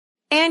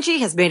Angie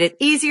has made it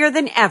easier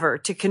than ever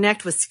to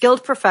connect with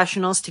skilled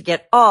professionals to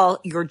get all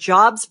your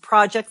jobs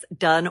projects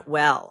done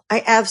well.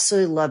 I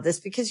absolutely love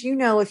this because,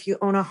 if you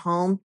own a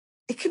home,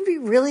 it can be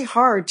really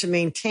hard to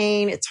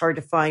maintain. It's hard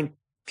to find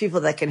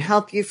people that can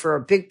help you for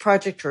a big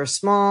project or a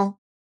small.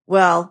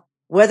 Well,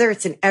 whether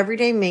it's in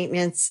everyday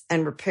maintenance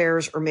and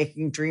repairs or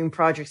making dream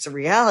projects a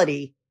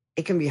reality,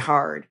 it can be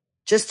hard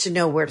just to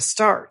know where to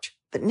start.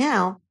 But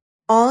now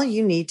all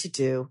you need to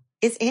do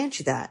is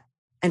Angie that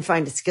and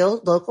find a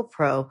skilled local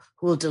pro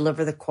who will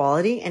deliver the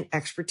quality and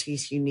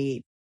expertise you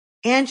need.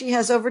 Angie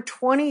has over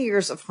 20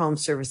 years of home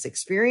service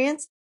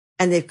experience,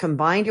 and they've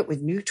combined it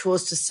with new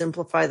tools to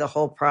simplify the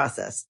whole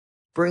process.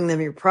 Bring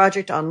them your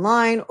project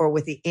online or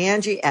with the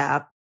Angie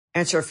app,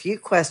 answer a few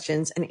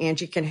questions, and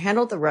Angie can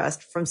handle the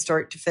rest from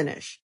start to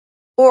finish.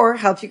 Or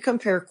help you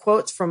compare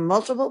quotes from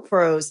multiple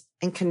pros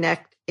and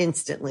connect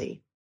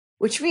instantly,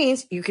 which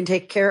means you can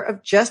take care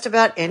of just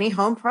about any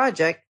home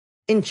project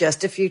in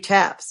just a few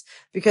taps.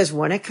 Because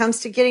when it comes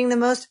to getting the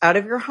most out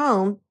of your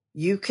home,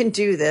 you can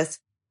do this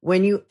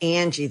when you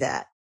Angie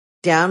that.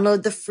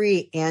 Download the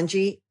free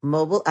Angie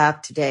mobile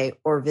app today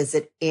or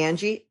visit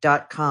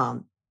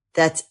Angie.com.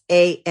 That's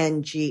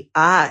ANGI.com.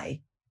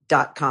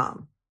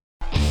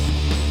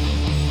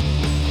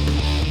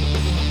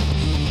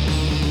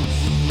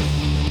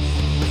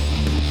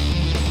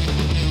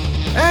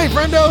 Hey,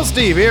 friendo,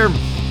 Steve here.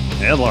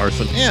 And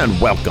Larson. And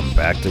welcome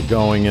back to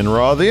Going in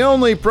Raw, the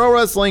only pro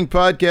wrestling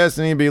podcast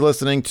you need to be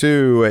listening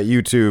to at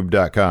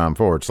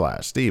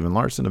youtube.com/Steve and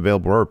Larson,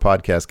 available where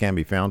podcasts can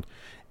be found.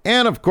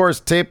 And, of course,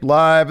 taped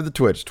live at the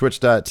Twitch,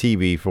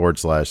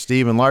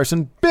 twitch.tv/Steve and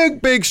Larson.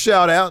 Big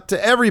shout out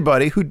to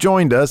everybody who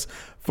joined us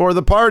for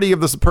the party of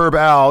the Superb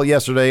Owl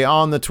yesterday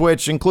on the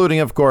Twitch, including,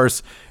 of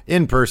course,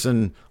 in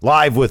person,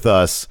 live with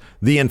us,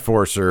 the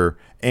Enforcer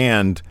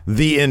and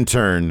the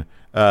Intern.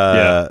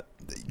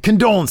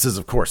 Condolences,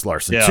 of course,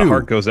 Larson. Yeah, too.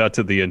 Heart goes out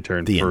to the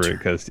intern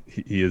because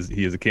he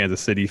is a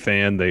Kansas City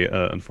fan. They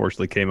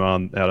unfortunately came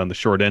out on the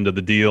short end of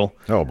the deal.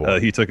 Oh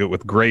boy, he took it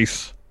with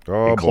grace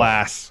and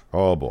class.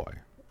 Oh boy.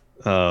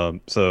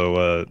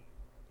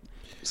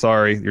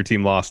 Sorry, your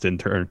team lost,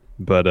 intern,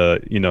 but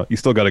you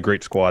still got a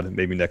great squad.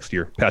 Maybe next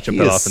year, patch up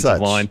that offensive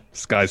line.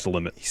 Sky's the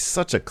limit. He's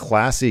such a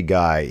classy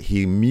guy.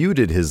 He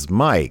muted his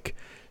mic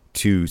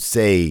to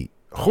say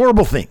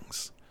horrible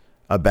things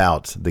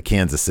about the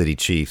Kansas City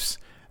Chiefs.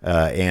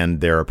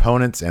 And their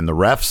opponents and the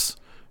refs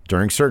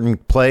during certain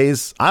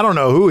plays. I don't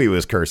know who he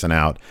was cursing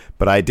out,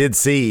 but I did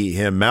see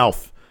him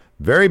mouth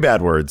very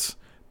bad words,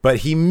 but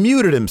he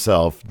muted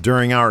himself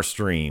during our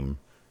stream.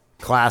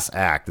 Class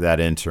act, that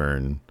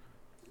intern.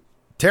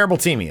 Terrible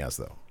team he has,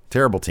 though.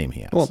 Terrible team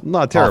he has. Well,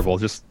 not terrible.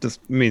 Awful. Just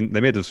they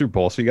made it to the Super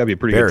Bowl, so you got to be a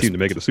pretty good team to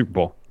make it to the Super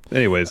Bowl.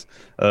 Anyways,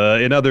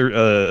 in other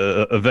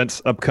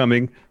events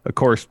upcoming, of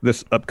course,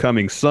 this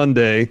upcoming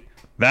Sunday,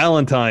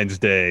 Valentine's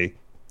Day,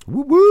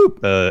 whoop,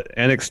 whoop.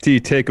 NXT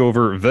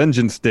TakeOver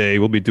Vengeance Day.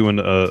 We'll be doing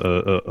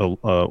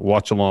a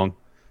watch along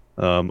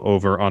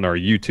over on our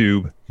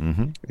YouTube,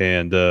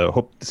 and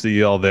hope to see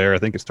you all there. I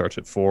think it starts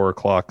at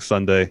 4:00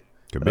 Sunday.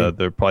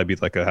 There'll probably be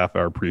like a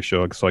half-hour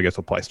pre-show, so I guess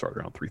we'll probably start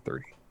around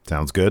 3:30.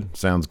 Sounds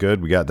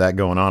good. We got that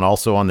going on.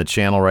 Also on the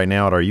channel right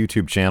now at our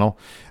YouTube channel.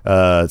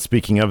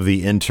 Speaking of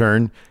the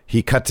intern,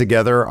 he cut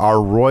together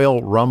our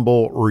Royal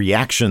Rumble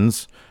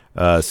reactions,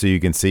 so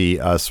you can see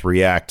us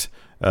react.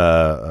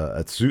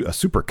 A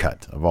super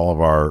cut of all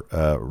of our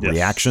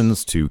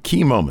reactions to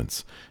key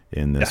moments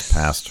in this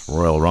past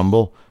Royal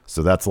Rumble.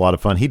 So that's a lot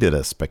of fun. He did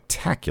a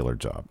spectacular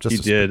job. He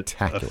did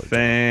a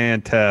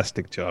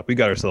fantastic job. We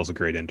got ourselves a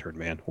great intern,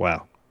 man.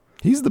 Wow.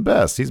 He's the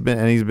best. He's been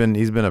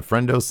a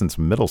friendo since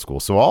middle school.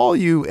 So all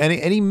you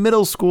any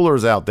middle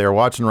schoolers out there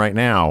watching right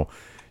now,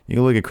 you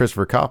can look at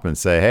Christopher Kopp and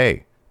say,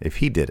 "Hey, if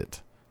he did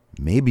it,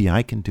 maybe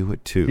I can do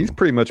it too." He's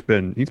pretty much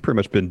been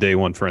day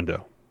one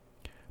friendo.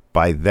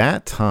 By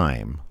that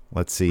time,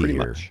 let's see pretty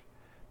here. Much.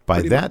 By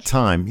pretty that much.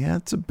 time,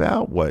 it's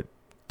about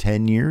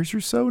 10 years or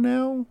so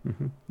now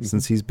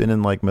since he's been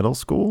in like middle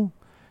school.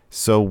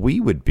 So we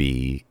would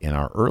be in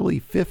our early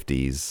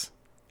 50s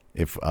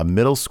if a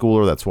middle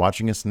schooler that's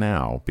watching us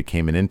now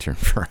became an intern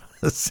for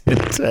us in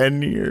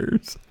 10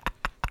 years.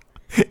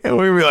 And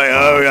we'd be like,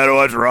 "Oh, we got to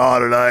watch Raw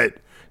tonight."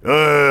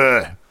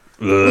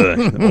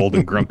 Old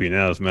and grumpy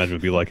now. Just imagine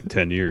it'd be like in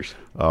 10 years.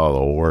 Oh,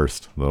 the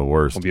worst. We'll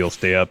be able to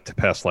stay up to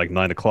past like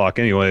 9 o'clock.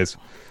 Anyways,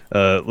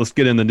 let's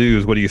get in the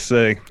news. What do you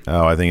say?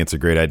 Oh, I think it's a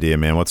great idea,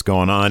 man. What's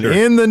going on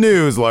in the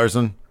news,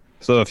 Larson?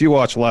 So if you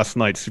watched last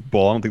night's Super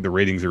Bowl, I don't think the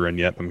ratings are in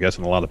yet, but I'm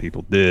guessing a lot of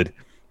people did.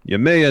 You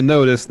may have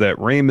noticed that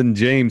Raymond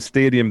James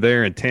Stadium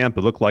there in Tampa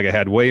looked like it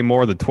had way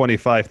more than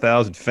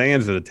 25,000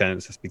 fans in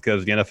attendance. Just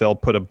because the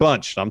NFL put a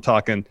bunch. I'm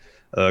talking,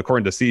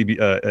 according to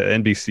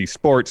NBC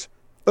Sports,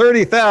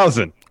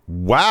 30,000.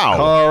 Wow.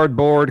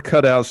 Cardboard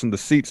cutouts in the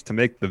seats to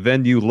make the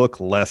venue look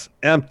less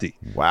empty.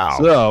 Wow.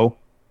 So,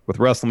 with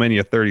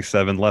WrestleMania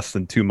 37 less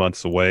than 2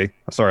 months away,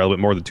 a little bit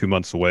more than 2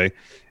 months away,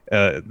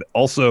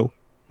 also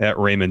at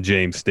Raymond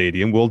James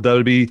Stadium, will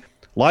WWE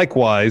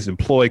likewise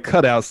employ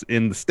cutouts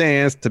in the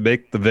stands to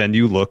make the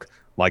venue look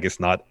like it's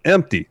not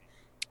empty.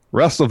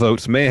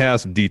 WrestleVotes may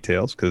have some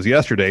details because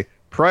yesterday,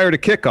 prior to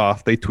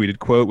kickoff, they tweeted,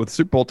 quote, with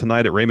Super Bowl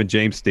tonight at Raymond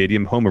James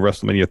Stadium, home of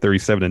WrestleMania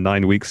 37 in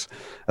 9 weeks.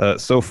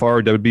 So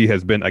far, WWE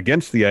has been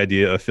against the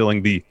idea of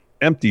filling the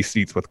empty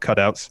seats with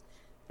cutouts,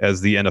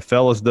 as the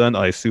NFL has done.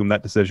 I assume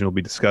that decision will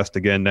be discussed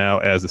again now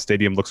as the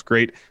stadium looks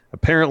great.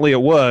 Apparently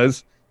it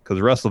was, because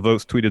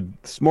WrestleVotes tweeted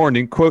this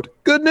morning, quote,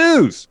 good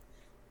news.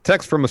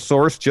 Text from a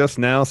source just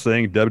now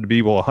saying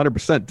WWE will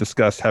 100%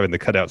 discuss having the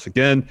cutouts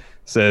again.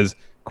 Says,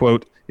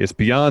 quote, it's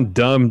beyond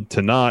dumb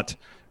to not.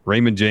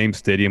 Raymond James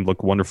Stadium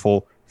looked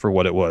wonderful for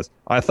what it was.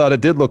 I thought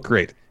it did look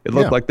great. It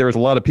looked like there was a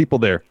lot of people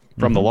there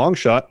from the long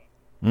shot.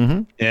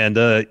 And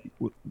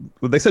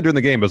they said during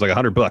the game it was like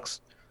 $100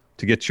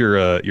 to get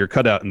your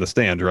cutout in the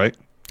stand, right?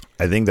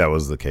 I think that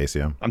was the case,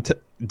 yeah.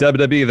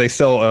 WWE, they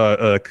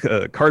sell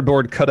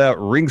cardboard cutout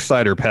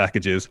ringsider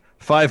packages,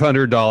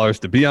 $500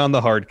 to be on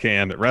the hard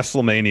cam at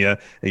WrestleMania,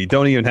 and you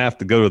don't even have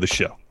to go to the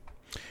show.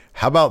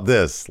 How about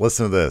this?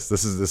 Listen to this.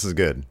 This is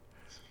good.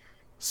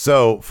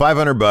 So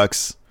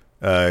 $500.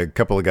 A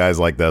couple of guys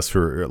like us who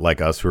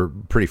are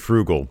pretty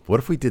frugal.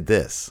 What if we did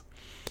this?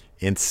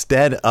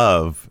 Instead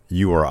of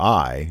you or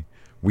I,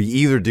 we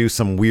either do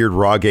some weird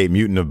Rawgate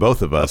mutant of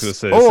both of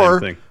us,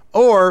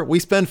 or we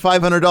spend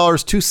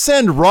 $500 to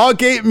send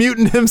Rawgate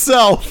mutant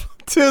himself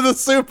to the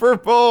Super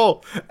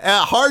Bowl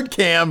at hard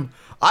cam.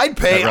 I'd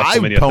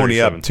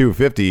pony up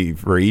 $250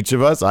 for each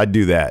of us. I'd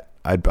do that.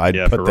 I'd put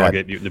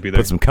Rawgate mutant to be there.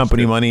 Put some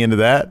company money into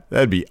that.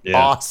 That'd be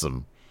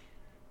awesome.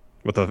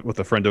 With a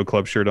Friendo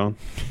Club shirt on,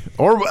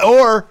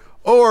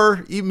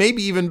 or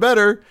maybe even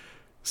better,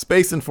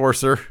 Space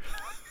Enforcer.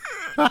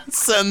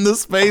 Send the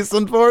Space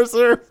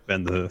Enforcer.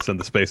 Send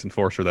the Space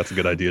Enforcer. That's a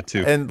good idea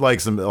too. And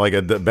like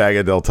a bag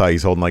of Del Taco.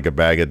 He's holding like a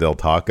bag of Del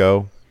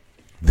Taco.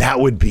 That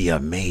would be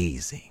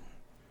amazing.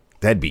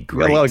 That'd be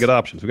great. We got a lot of good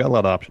options. We got a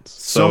lot of options.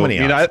 So many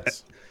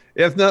options.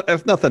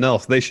 If nothing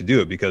else, they should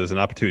do it because it's an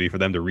opportunity for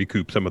them to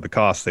recoup some of the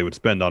costs they would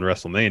spend on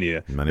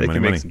WrestleMania. They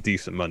can make some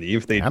decent money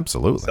if they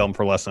sell them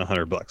for less than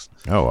 $100.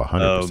 Oh,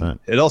 100%.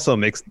 It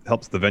also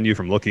helps the venue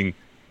from looking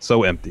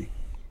so empty.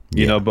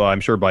 You know, but I'm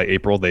sure by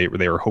April they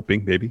were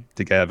hoping maybe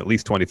to have at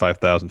least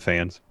 25,000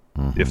 fans,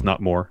 if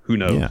not more. Who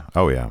knows? Yeah.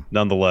 Oh yeah.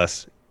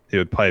 Nonetheless, it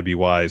would probably be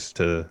wise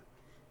to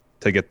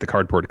get the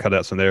cardboard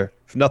cutouts in there.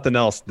 If nothing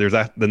else, there's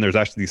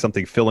actually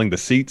something filling the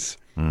seats.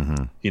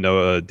 You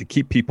know, to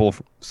keep people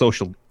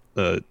socially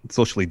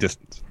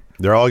distanced.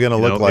 They're all going to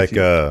look like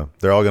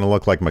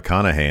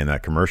McConaughey in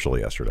that commercial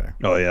yesterday.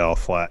 Oh yeah, all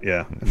flat.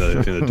 Yeah, in the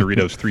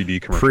Doritos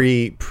 3D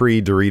commercial.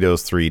 Pre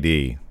Doritos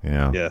 3D.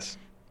 Yeah. Yes.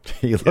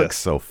 He looks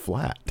so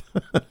flat.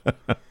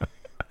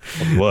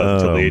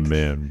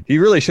 Man. He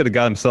really should have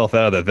got himself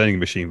out of that vending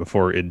machine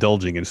before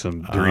indulging in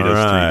some Doritos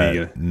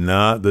 3D.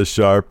 Not the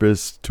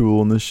sharpest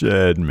tool in the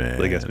shed,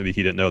 man. I guess maybe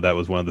he didn't know that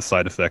was one of the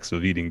side effects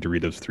of eating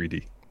Doritos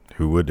 3D.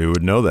 Who would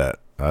know that?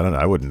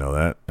 I wouldn't know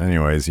that.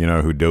 Anyways, you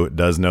know who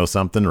does know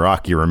something?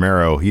 Rocky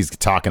Romero. He's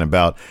talking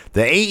about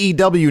the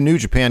AEW New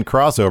Japan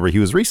crossover. He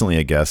was recently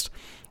a guest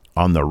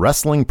on the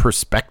Wrestling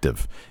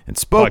Perspective and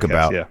spoke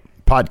about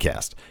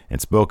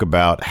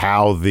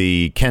how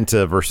the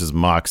Kenta versus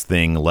Mox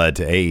thing led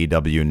to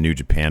AEW and New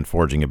Japan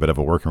forging a bit of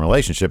a working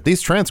relationship. These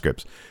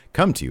transcripts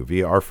come to you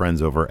via our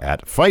friends over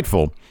at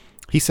Fightful.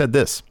 He said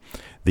this: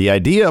 the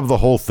idea of the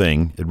whole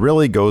thing, it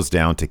really goes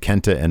down to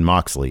Kenta and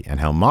Moxley, and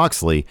how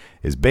Moxley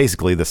is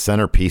basically the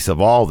centerpiece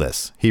of all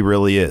this. He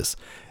really is.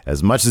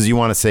 As much as you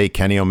want to say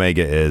Kenny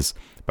Omega is,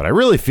 but I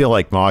really feel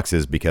like Mox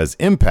is, because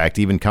Impact,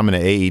 even coming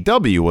to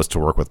AEW, was to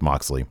work with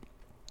Moxley,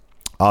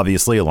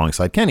 obviously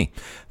alongside Kenny.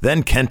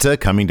 Then Kenta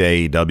coming to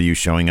AEW,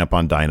 showing up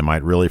on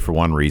Dynamite, really for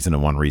one reason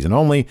and one reason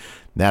only.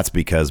 That's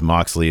because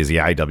Moxley is the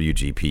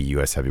IWGP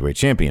US Heavyweight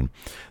Champion.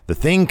 The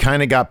thing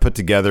kind of got put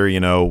together, you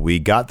know, we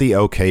got the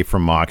okay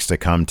from Mox to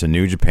come to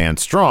New Japan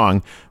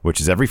Strong, which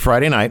is every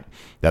Friday night.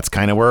 That's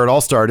kind of where it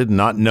all started,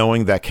 not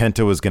knowing that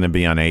Kenta was going to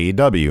be on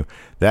AEW.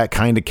 That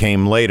kind of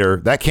came later.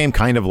 That came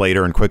kind of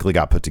later and quickly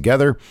got put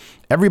together.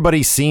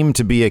 Everybody seemed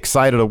to be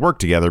excited to work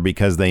together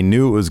because they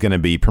knew it was going to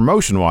be,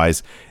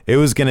 promotion-wise, it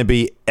was going to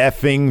be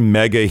effing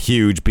mega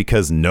huge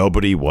because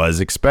nobody was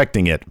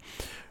expecting it.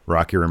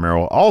 Rocky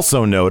Romero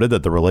also noted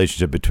that the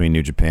relationship between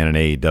New Japan and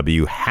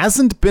AEW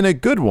hasn't been a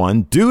good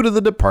one due to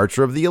the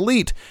departure of the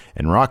Elite.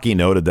 And Rocky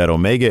noted that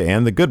Omega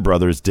and the Good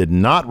Brothers did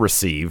not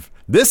receive,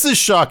 this is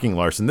shocking,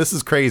 Larson, this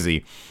is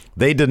crazy,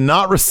 they did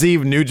not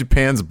receive New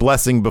Japan's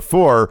blessing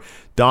before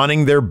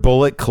donning their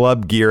Bullet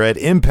Club gear at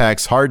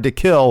Impact's Hard to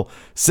Kill,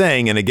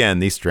 saying, and again,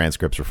 these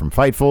transcripts are from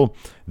Fightful,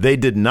 they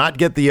did not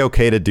get the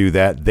okay to do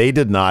that. They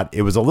did not.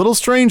 It was a little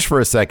strange for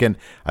a second.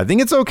 I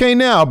think it's okay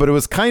now, but it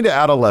was kind of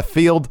out of left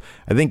field.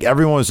 I think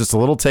everyone was just a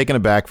little taken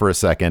aback for a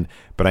second.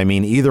 But I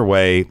mean, either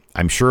way,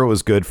 I'm sure it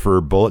was good for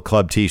Bullet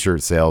Club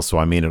t-shirt sales. So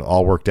I mean, it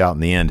all worked out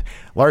in the end.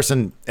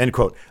 Larson, end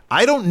quote.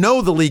 I don't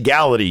know the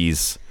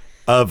legalities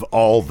of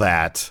all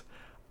that.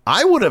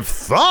 I would have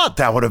thought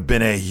that would have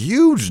been a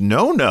huge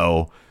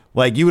no-no.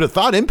 Like, you would have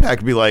thought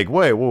Impact would be like,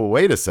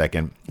 wait a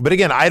second. But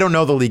again, I don't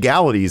know the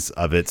legalities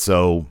of it,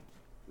 so...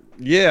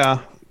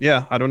 Yeah,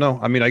 I don't know.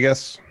 I mean, I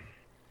guess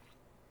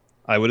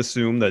I would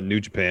assume that New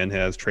Japan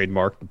has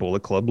trademarked the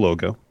Bullet Club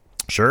logo.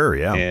 Sure,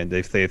 yeah. And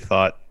if they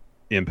thought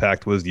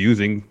Impact was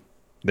using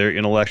their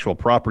intellectual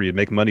property to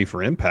make money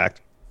for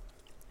Impact,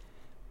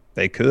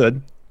 they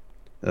could,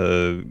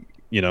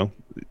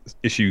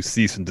 issue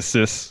cease and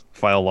desist,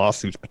 file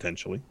lawsuits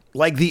potentially.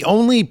 Like the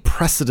only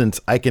precedent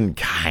I can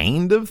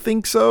kind of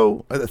think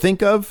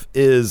of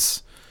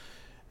is,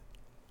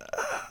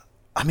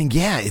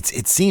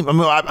 it seemed.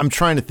 I'm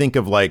trying to think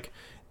of like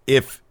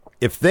if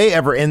they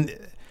ever, and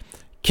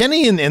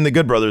Kenny and the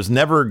Good Brothers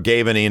never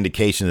gave any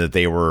indication that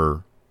they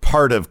were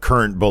part of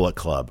current Bullet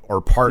Club or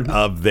part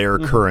of their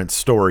current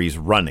stories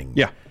running.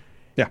 Yeah.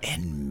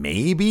 And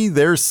maybe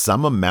there's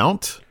some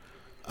amount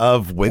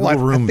of wiggle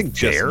room I think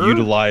there.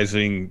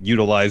 Just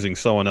utilizing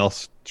someone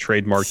else's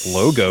trademarked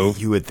logo.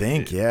 You would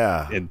think,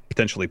 yeah. And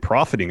potentially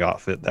profiting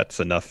off it. That's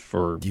enough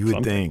for You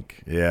would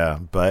think, yeah.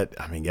 But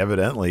I mean,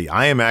 evidently,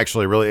 I am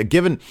actually really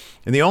given,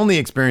 and the only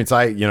experience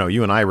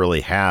you and I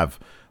really have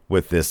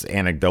with this,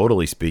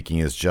 anecdotally speaking,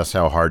 is just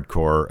how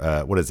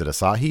hardcore, what is it,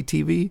 Asahi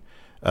TV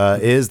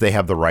is. They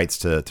have the rights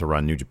to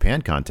run New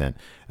Japan content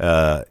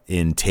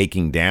in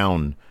taking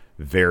down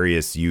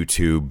various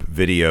YouTube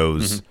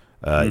videos,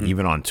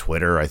 even on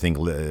Twitter. I think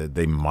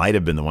they might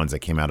have been the ones that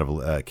came after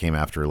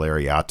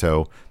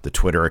Lariato, the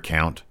Twitter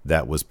account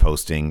that was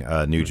posting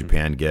New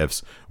Japan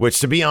GIFs, which,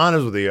 to be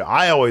honest with you,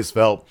 I always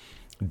felt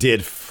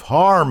did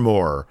far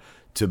more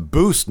to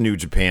boost New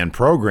Japan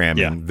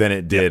programming than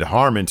it did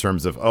harm in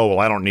terms of,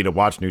 I don't need to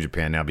watch New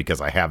Japan now because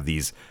I have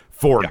these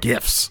 4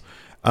 GIFs.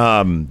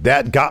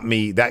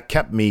 That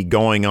kept me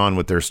going on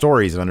with their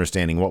stories and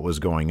understanding what was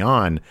going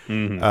on.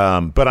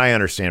 But I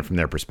understand from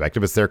their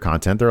perspective, it's their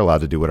content. They're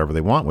allowed to do whatever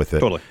they want with it.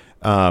 Totally.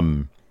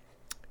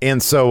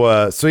 And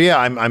so yeah,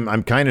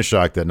 I'm kind of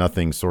shocked that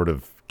nothing sort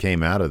of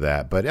came out of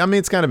that. But I mean,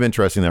 it's kind of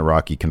interesting that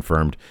Rocky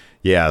confirmed,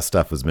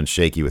 stuff has been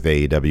shaky with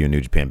AEW and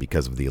New Japan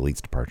because of the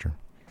Elite's departure.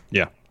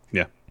 Yeah.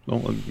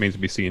 Well, it remains to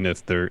be seen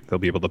if they'll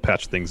be able to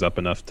patch things up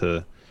enough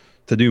to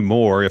do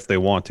more if they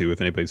want to,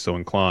 if anybody's so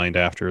inclined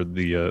after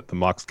the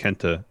Mox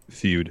Kenta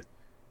feud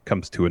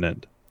comes to an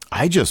end.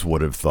 I just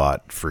would have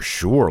thought for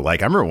sure.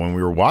 Like, I remember when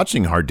we were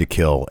watching Hard to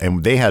Kill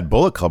and they had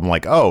Bullet Club, I'm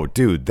like, oh,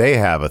 dude, they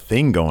have a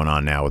thing going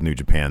on now with New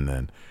Japan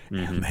then.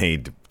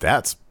 And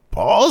that's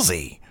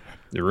ballsy.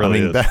 It really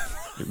is.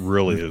 It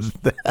really is.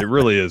 It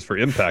really is for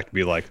Impact to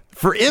be like.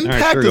 For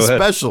Impact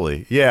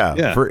especially.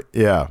 Yeah.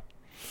 Yeah.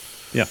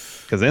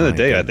 Because at the end of the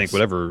day, I think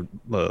whatever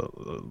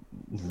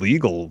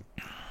legal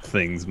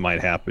things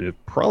might happen, it's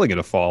probably going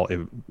to fall,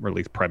 or at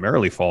least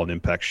primarily fall on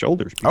Impact's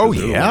shoulders. Because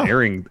they're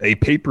airing a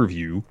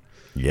pay-per-view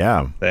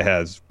that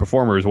has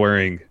performers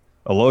wearing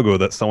a logo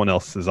that's someone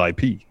else's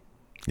IP.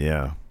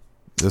 Yeah.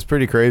 That's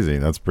pretty crazy.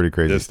 That's pretty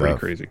crazy stuff. It's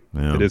pretty crazy.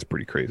 Yeah. It is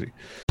pretty crazy.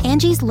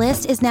 Angie's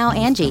List is now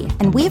Angie,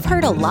 and we've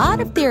heard a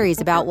lot of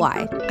theories about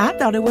why. I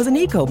thought it was an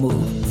eco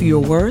move. Fewer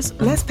words,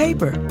 less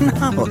paper.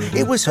 No,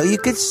 it was so you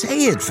could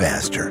say it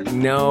faster.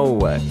 No,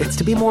 it's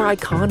to be more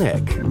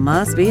iconic.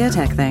 Must be a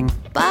tech thing.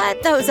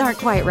 But those aren't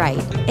quite right.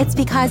 It's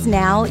because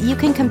now you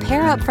can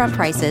compare upfront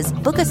prices,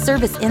 book a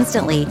service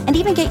instantly, and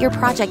even get your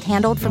project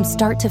handled from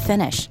start to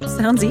finish.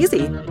 Sounds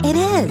easy. It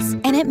is,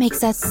 and it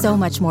makes us so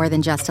much more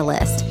than just a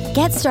list.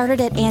 Get started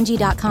at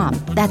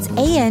Angie.com. That's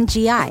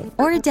ANGI,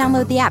 or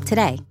download the app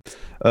today.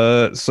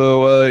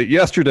 So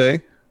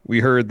yesterday, we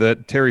heard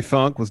that Terry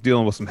Funk was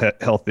dealing with some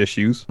health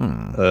issues.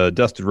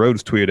 Dustin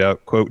Rhodes tweeted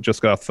out, quote,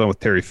 "Just got off the phone with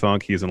Terry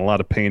Funk. He's in a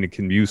lot of pain and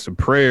can use some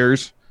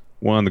prayers.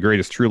 One of the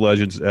greatest true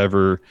legends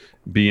ever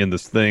be in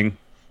this thing.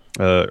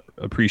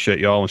 Appreciate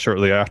y'all." And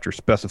shortly after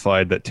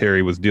specified that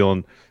Terry was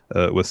dealing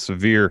with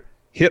severe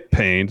hip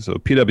pain. So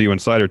PW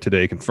Insider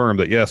today confirmed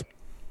that, yes,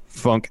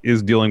 Funk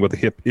is dealing with a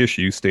hip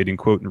issue, stating,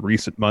 quote, "In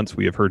recent months,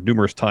 we have heard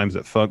numerous times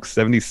that Funk,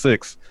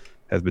 76,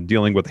 has been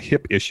dealing with a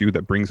hip issue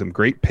that brings him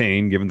great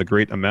pain, given the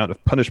great amount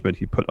of punishment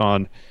he put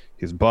on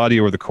his body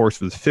over the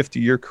course of his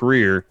 50-year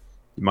career.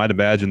 You might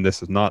imagine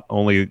this is not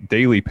only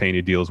daily pain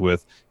he deals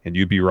with, and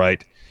you'd be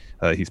right.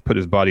 He's put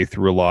his body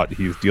through a lot.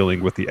 He's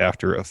dealing with the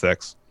after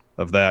effects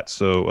of that."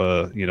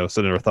 So,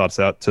 sending our thoughts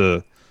out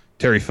to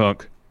Terry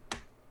Funk.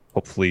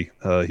 Hopefully,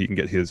 he can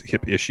get his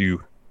hip issue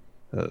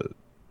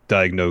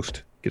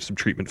diagnosed, get some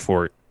treatment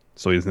for it,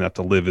 so he doesn't have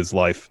to live his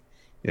life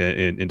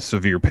in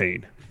severe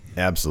pain.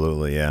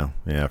 Absolutely,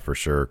 yeah, for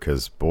sure.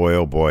 Because boy,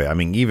 oh boy, I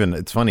mean, even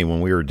it's funny when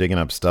we were digging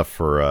up stuff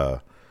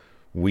for,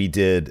 we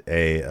did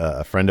a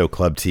Friendo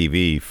Club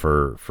TV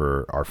for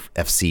our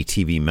FC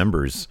TV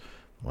members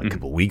a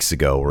couple weeks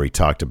ago, where he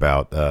talked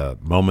about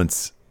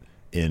moments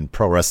in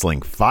pro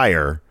wrestling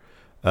fire,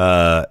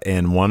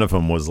 and one of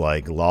them was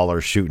like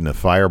Lawler shooting a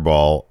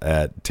fireball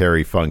at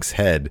Terry Funk's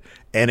head,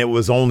 and it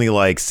was only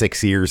like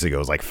 6 years ago. It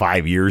was like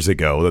 5 years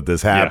ago that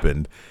this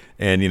happened,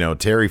 and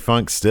Terry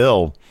Funk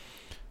still.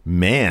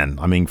 Man,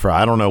 I mean,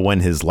 I don't know when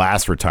his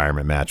last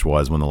retirement match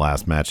was, when the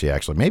last match he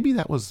actually, maybe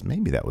that was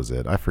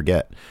it. I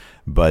forget.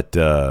 But,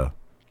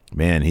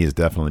 man, he's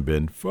definitely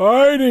been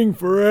fighting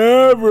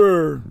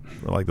forever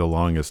for like the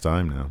longest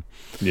time now.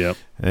 Yep.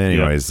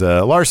 Anyways,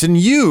 Larson,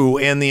 you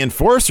and the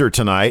Enforcer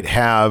tonight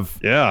have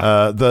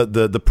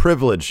the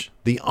privilege,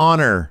 the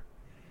honor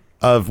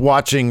of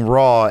watching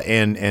Raw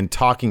and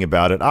talking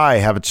about it. I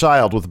have a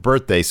child with a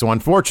birthday, so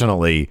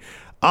unfortunately,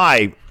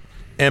 I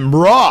am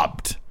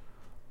robbed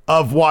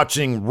of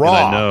watching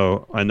Raw. And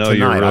I know tonight.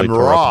 you're really I'm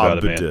tore up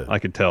about robbed. it, man. I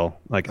could tell.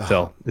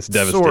 It's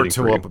devastating Sore for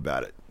tore you. up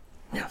about it.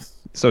 Yes.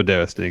 So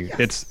devastating.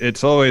 Yes.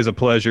 It's always a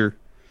pleasure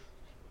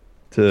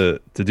to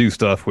do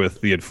stuff with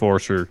the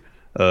Enforcer.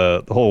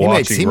 The whole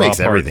He makes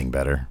everything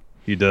better.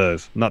 He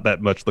does. Not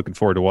that much looking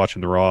forward to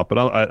watching the Raw, but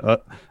I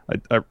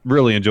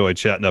really enjoyed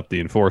chatting up the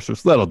Enforcer,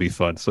 so that'll be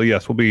fun. So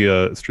yes, we'll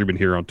be streaming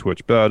here on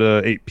Twitch about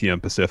 8 p.m.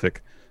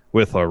 Pacific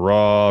with a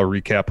Raw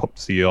recap. Hope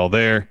to see you all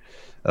there.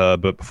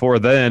 But before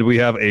then, we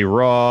have a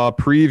Raw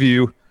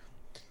preview.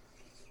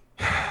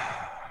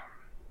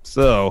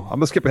 So I'm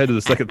gonna skip ahead to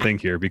the second thing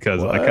here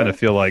because I kind of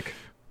feel like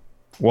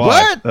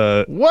what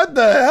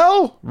the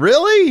hell?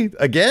 Really?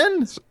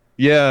 Again?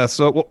 Yeah.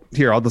 So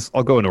here I'll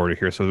go in order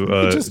here. So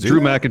Drew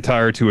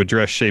McIntyre to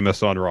address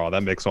Sheamus on Raw.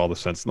 That makes all the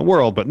sense in the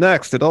world. But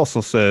next, it also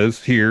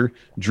says here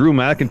Drew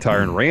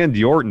McIntyre and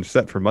Randy Orton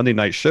set for Monday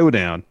Night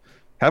Showdown.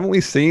 Haven't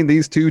we seen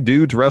these two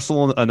dudes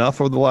wrestle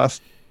enough over the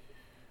last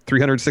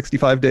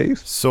 365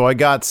 days? So I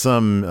got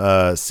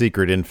some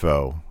secret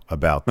info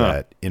about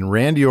that. In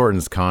Randy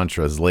Orton's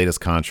his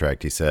latest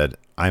contract, he said,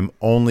 I'm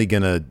only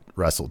going to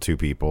wrestle two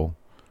people,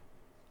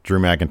 Drew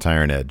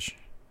McIntyre and Edge,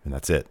 and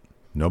that's it.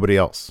 Nobody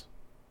else.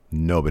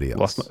 Well,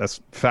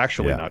 that's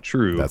factually not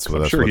true. I'm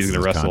sure he's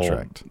going to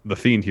wrestle The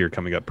Fiend here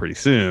coming up pretty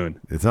soon.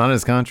 It's not in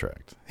his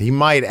contract. He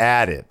might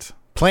add it.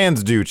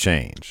 Plans do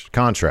change.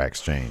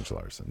 Contracts change,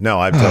 Larson. No,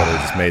 I've totally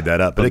just made that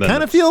up. But it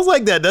kind of feels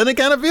like that, doesn't it?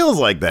 Kind of feels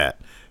like that.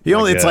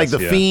 It's like The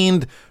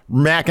Fiend,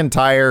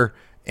 McIntyre,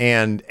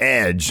 and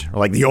Edge are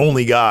like the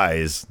only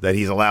guys that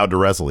he's allowed to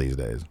wrestle these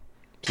days.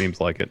 Seems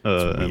like it.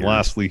 And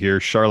lastly here,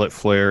 Charlotte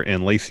Flair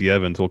and Lacey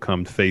Evans will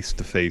come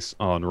face-to-face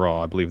on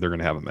Raw. I believe they're going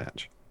to have a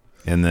match.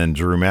 And then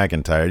Drew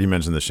McIntyre, you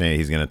mentioned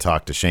he's going to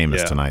talk to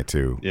Sheamus tonight,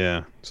 too.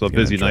 Yeah, so a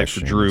busy night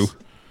for Drew.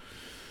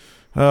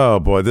 Oh,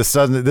 boy, this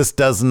seems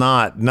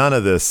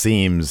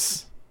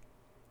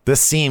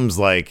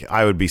like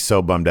I would be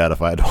so bummed out if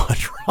I had to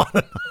watch Raw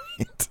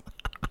tonight.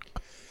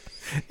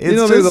 Maybe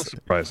they'll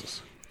surprise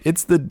us.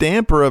 It's the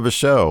damper of a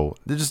show.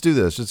 They just do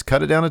this. Just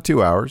cut it down to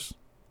 2 hours.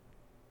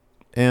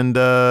 And,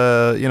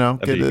 get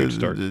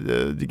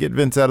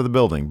Vince out of the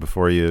building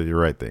before you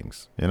write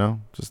things.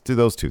 Just do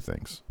those two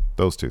things.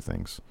 Both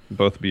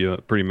be a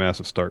pretty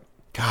massive start.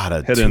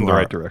 God, head in the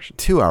right direction.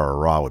 2 hour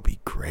Raw would be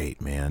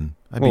great, man.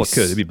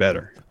 It'd be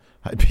better.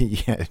 It'd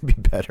be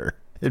better.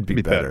 It'd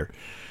be better.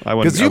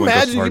 Because you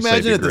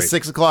imagine at the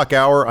 6 o'clock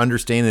hour,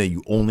 understanding that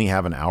you only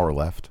have an hour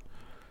left.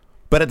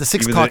 But at the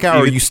 6 o'clock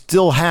hour, you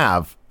still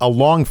have a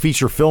long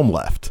feature film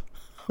left.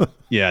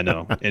 Yeah,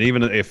 no. And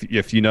even if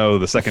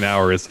the second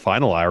hour is the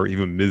final hour,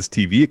 even Miz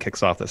TV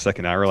kicks off the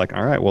second hour, like,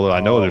 all right, well, I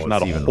know there's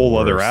not a whole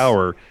other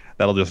hour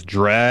that'll just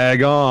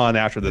drag on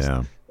after this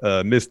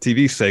Miz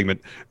TV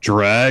segment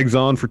drags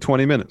on for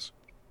 20 minutes.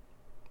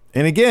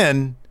 And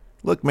again,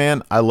 look,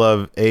 man, I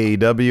love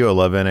AEW. I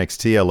love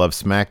NXT. I love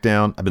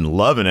SmackDown. I've been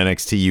loving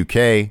NXT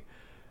UK.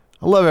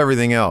 I love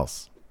everything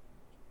else.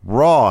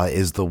 Raw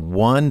is the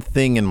one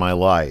thing in my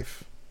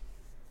life.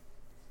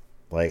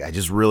 Like, I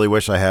just really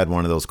wish I had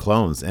one of those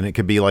clones. And it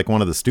could be like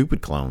one of the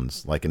stupid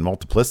clones, like in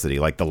Multiplicity,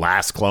 like the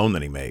last clone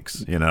that he makes,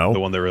 The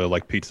one that really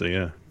like pizza,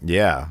 yeah.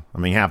 Yeah. I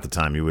mean, half the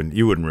time you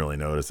wouldn't really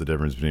notice the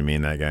difference between me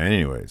and that guy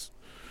anyways.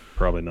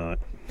 Probably not.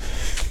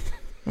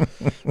 You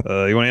want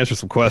to answer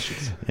some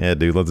questions? Yeah,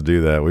 dude, let's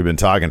do that. We've been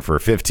talking for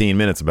 15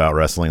 minutes about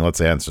wrestling.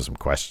 Let's answer some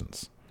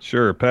questions.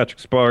 Sure.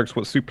 Patrick Sparks,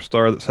 what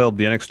superstar that's held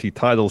the NXT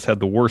titles had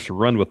the worst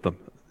run with them?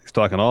 He's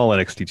talking all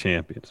NXT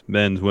champions,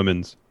 men's,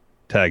 women's,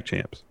 tag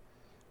champs.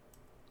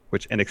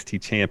 Which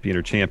NXT champion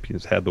or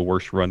champions had the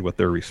worst run with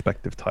their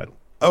respective title?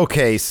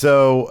 Okay,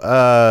 so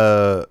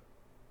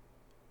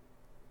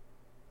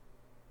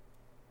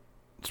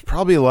there's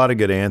probably a lot of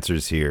good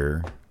answers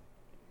here.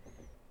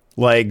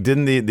 Like,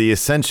 didn't the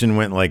Ascension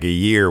went like a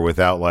year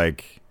without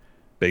like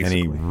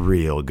any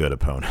real good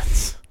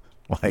opponents?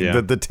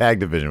 The tag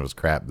division was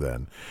crap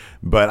then.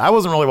 But I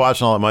wasn't really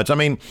watching all that much. I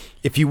mean,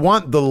 if you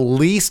want the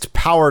least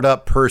powered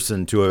up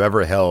person to have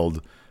ever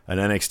held an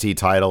NXT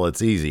title,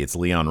 it's easy. It's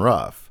Leon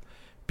Ruff.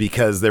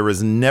 Because there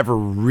was never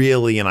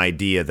really an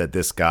idea that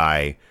this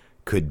guy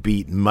could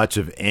beat much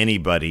of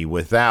anybody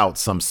without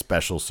some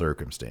special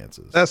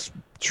circumstances. That's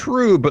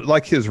true, but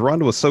like his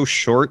run was so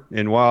short,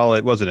 and while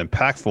it wasn't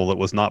impactful, it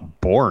was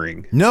not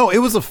boring. No, it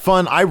was a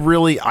fun. I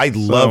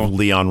love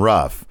Leon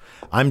Ruff.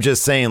 I'm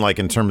just saying, like,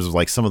 in terms of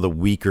like some of the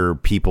weaker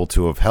people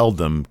to have held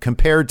them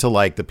compared to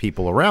like the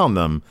people around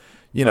them,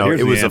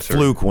 it was a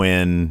fluke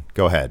win.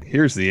 Go ahead.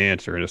 Here's the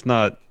answer, and it's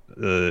not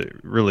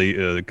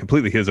really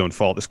completely his own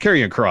fault. It's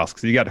Karrion Kross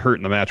because he got hurt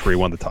in the match where he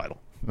won the title.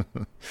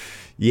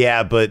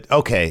 Yeah, but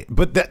okay.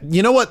 But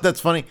you know what? That's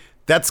funny.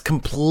 That's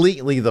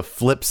completely the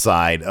flip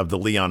side of the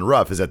Leon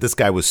Ruff is that this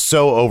guy was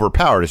so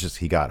overpowered. It's just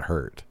he got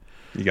hurt.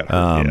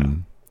 Yeah.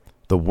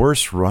 The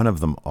worst run of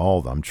them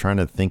all. I'm trying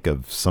to think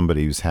of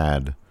somebody who's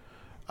had.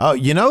 Oh,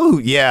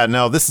 yeah,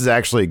 no, this is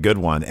actually a good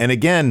one. And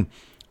again,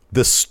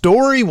 the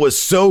story was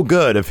so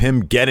good of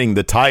him getting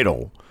the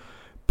title,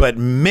 but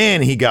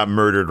man, he got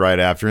murdered right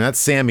after, and that's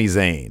Sami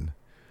Zayn.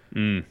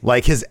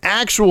 Like his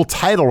actual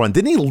title run,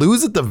 didn't he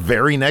lose it the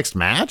very next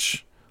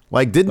match?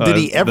 Like, did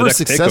he ever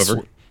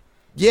successfully?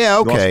 Yeah,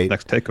 okay.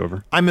 Next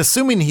takeover. I'm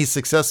assuming he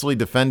successfully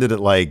defended it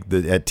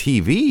at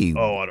TV.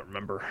 Oh, I don't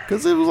remember.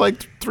 Because it was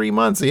like 3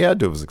 months. He had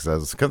to have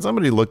success. Can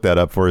somebody look that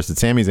up for us? Did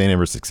Sami Zayn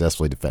ever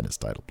successfully defend his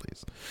title,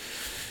 please?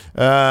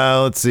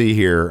 Let's see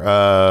here.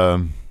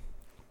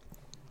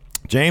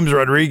 James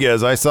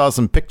Rodriguez, I saw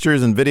some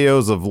pictures and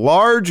videos of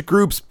large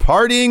groups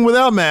partying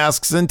without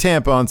masks in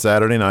Tampa on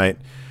Saturday night.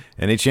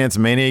 Any chance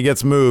Mania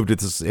gets moved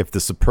if the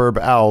Superb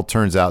Owl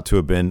turns out to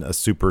have been a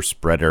super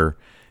spreader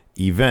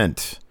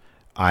event?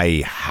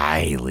 I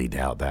highly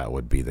doubt that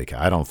would be the case.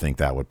 I don't think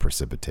that would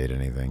precipitate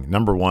anything.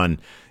 Number one,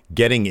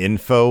 getting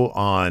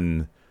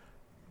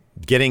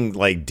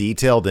like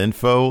detailed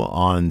info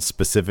on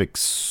specific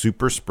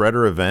super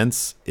spreader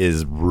events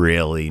is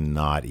really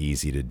not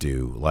easy to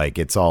do. Like,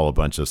 it's all a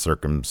bunch of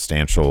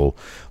circumstantial,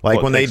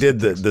 like when they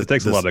did it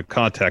takes a lot of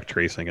contact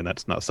tracing, and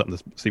that's not something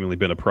that's seemingly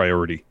been a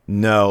priority.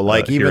 No,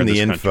 like even the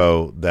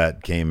info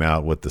that came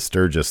out with the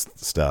Sturgis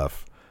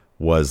stuff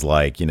was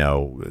like,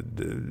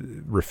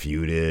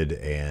 refuted,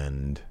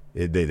 and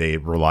they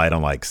relied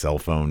on like cell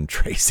phone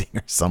tracing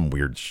or some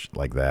weird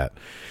like that.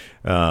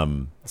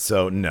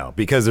 So no,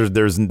 because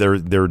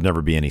there would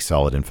never be any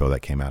solid info that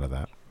came out of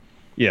that.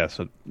 Yeah,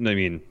 so I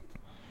mean,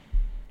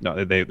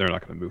 no, they're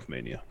not going to move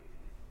Mania.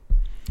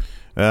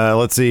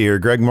 Let's see here.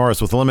 Greg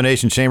Morris, with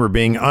Elimination Chamber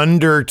being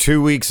under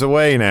 2 weeks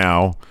away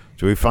now,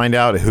 do we find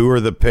out who are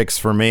the picks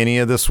for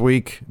Mania this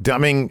week? I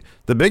mean,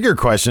 the bigger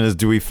question is,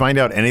 do we find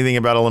out anything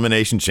about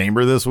Elimination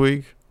Chamber this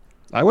week?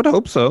 I would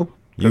hope so.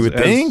 You would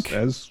think?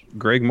 As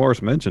Greg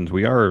Morris mentioned,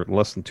 we are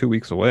less than 2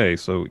 weeks away,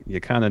 so you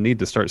kind of need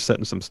to start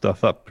setting some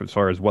stuff up as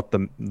far as what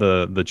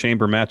the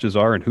chamber matches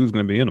are and who's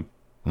going to be in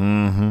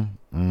them.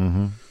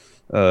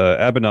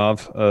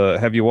 Abhinav,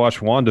 have you watched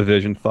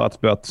WandaVision? Thoughts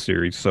about the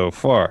series so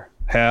far?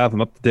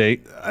 I'm up to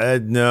date.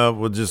 No,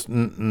 we'll just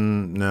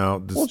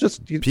no.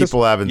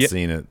 People haven't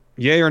seen it.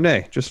 Yay or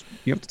nay? Just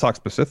you have to talk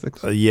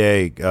specifics.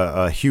 Yay,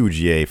 a huge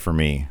yay for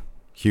me.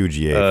 Huge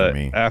yay for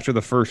me. After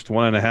the first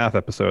 1.5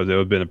 episodes, it would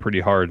have been a pretty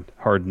hard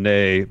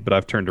nay, but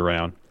I've turned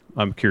around.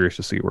 I'm curious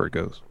to see where it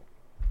goes.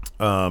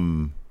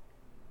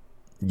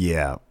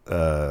 Yeah.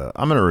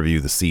 I'm going to review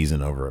the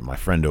season over at my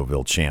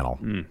Friendoville channel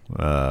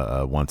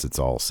once it's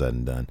all said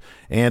and done.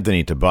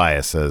 Anthony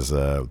Tobias says,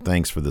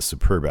 thanks for the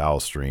Superb Owl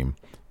stream.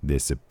 The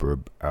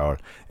Superb Owl.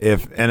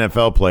 If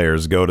NFL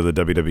players go to the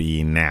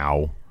WWE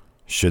now,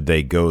 should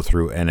they go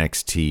through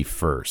NXT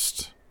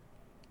first?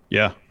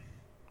 Yeah.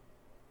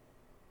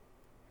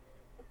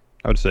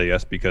 I would say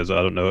yes, because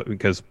I don't know,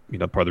 because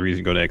part of the reason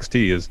you go to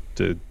NXT is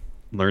to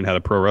learn how to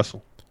pro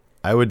wrestle.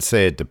 I would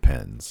say it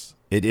depends.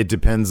 It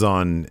depends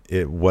on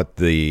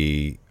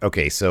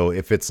okay, so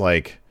if it's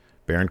like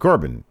Baron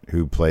Corbin,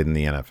 who played in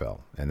the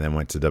NFL and then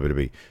went to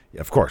WWE,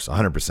 of course,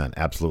 100%,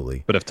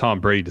 absolutely. But if Tom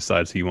Brady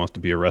decides he wants to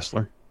be a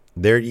wrestler?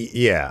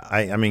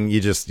 I mean,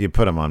 you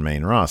put him on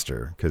main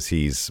roster because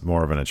he's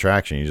more of an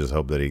attraction. You just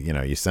hope that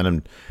you send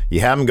him,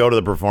 you have him go to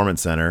the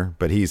Performance Center,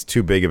 but he's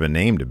too big of a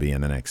name to be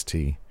in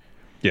NXT.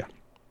 Yeah.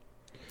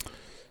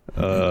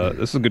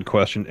 This is a good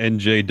question.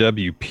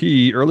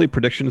 NJWP, early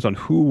predictions on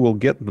who will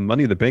get the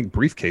Money in the Bank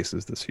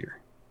briefcases this year.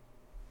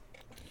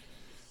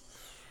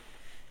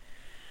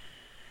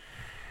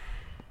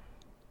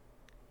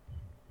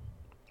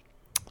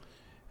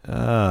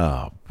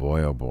 Oh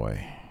boy, oh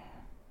boy.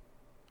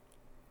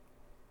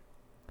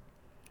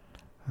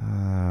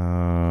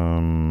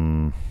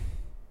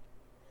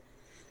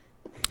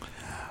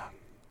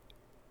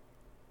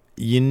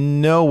 You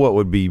know what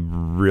would be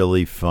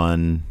really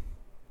fun,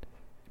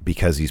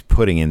 because he's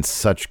putting in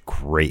such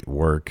great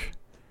work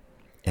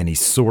and he's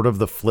sort of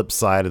the flip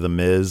side of the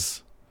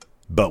Miz,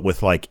 but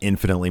with like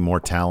infinitely more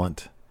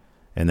talent,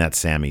 and that's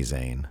Sami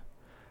Zayn.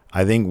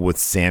 I think with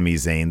Sami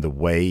Zayn, the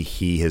way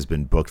he has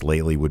been booked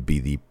lately would be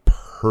the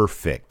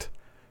perfect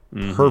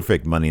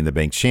Money in the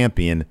Bank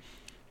champion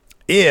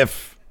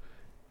if,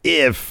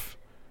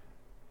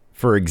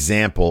 for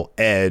example,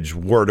 Edge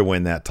were to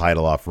win that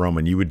title off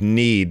Roman. You would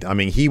need,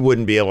 he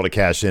wouldn't be able to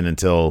cash in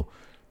until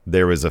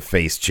there was a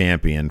face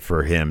champion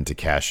for him to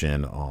cash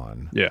in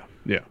on. Yeah.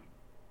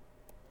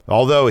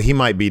 Although he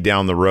might be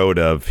down the road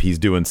of he's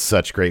doing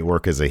such great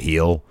work as a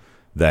heel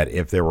that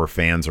if there were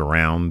fans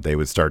around, they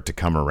would start to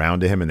come around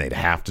to him and they'd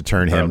have to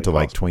turn him to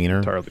like tweener.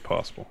 Entirely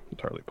possible.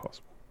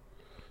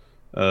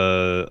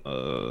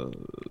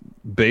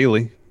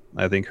 Bailey,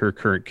 I think her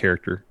current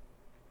character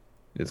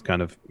is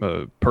kind of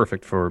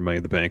perfect for Money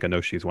in the Bank. I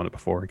know she's won it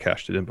before and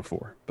cashed it in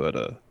before,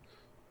 but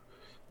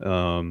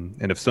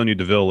and if Sonya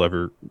Deville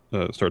ever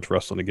starts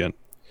wrestling again,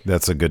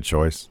 that's a good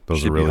choice.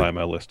 Those are really high on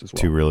my list as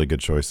well. Two really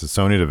good choices.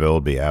 Sonya Deville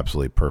would be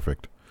absolutely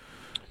perfect.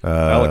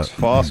 Alex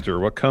Foster,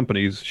 what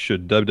companies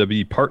should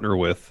WWE partner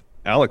with?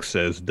 Alex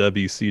says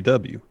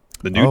WCW.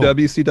 The new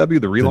WCW,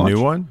 the relaunch. The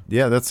new one?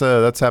 Yeah,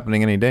 that's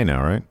happening any day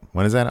now, right?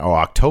 When is that? Oh,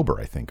 October,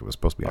 I think. It was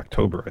supposed to be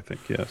October. I think,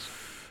 yes.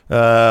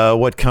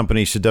 What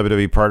company should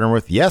WWE partner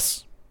with?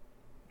 Yes.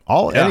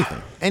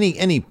 Anything.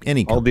 Any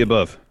company. All the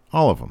above.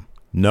 All of them.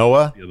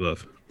 Noah. The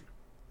above.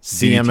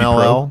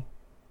 CMLL.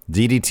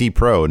 DDT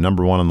Pro,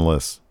 number 1 on the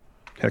list.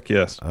 Heck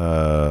yes.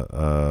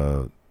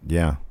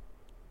 Yeah.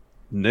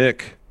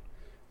 Nick,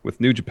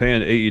 with New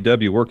Japan and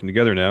AEW working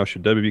together now,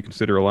 should WWE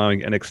consider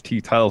allowing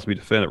NXT titles to be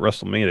defended at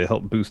WrestleMania to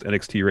help boost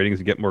NXT ratings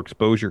and get more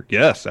exposure?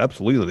 Yes,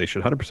 absolutely. They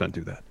should 100%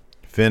 do that.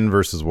 Finn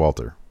versus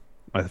Walter.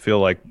 I feel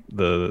like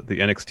the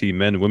NXT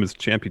Men and Women's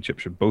Championship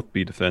should both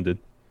be defended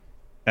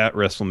at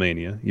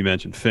WrestleMania. You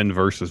mentioned Finn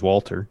versus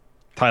Walter.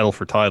 Title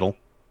for title.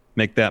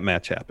 Make that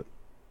match happen.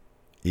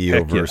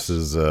 Io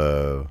versus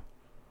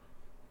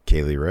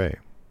Kaylee Ray.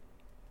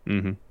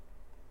 Mm-hmm.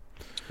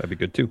 That'd be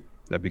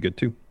good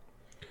too.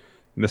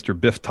 Mr.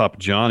 Biff Top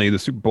Johnny, the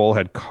Super Bowl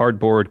had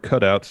cardboard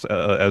cutouts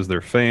as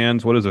their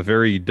fans. What is a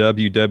very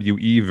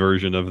WWE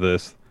version of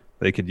this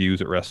they could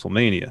use at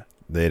WrestleMania?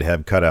 They'd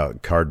have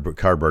cardboard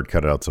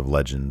cutouts of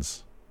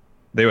legends.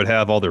 They would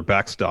have all their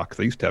backstock.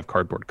 They used to have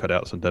cardboard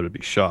cutouts in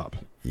WWE shop.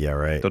 Yeah,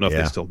 right. Don't know if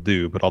they still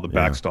do, but all the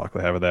backstock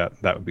they have of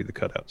that would be the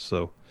cutouts.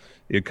 So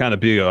it'd kind of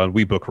be on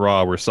We Book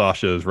Raw where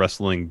Sasha is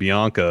wrestling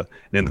Bianca,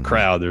 and in the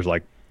crowd there's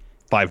like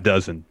 5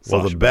 dozen.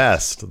 Well,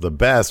 the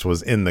best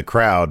was in the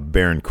crowd,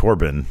 Baron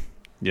Corbin.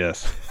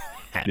 Yes.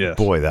 Yes.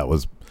 Boy, that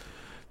was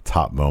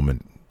top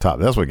moment.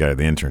 That's what got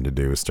the intern to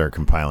do, is start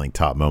compiling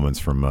top moments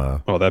from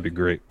oh, that'd be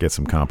great. Get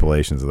some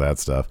compilations of that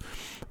stuff.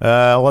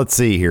 Let's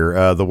see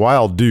here. The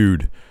Wild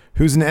Dude,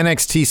 who's an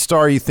NXT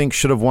star you think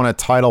should have won a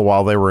title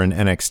while they were in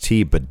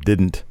NXT but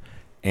didn't,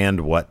 and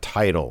what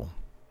title?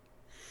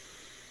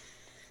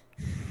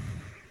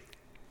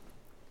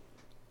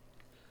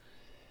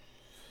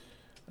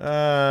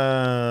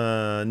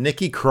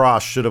 Nikki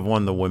Cross should have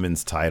won the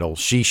women's title.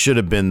 She should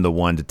have been the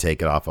one to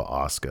take it off of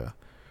Asuka.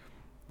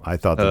 I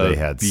thought that they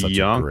had such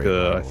a great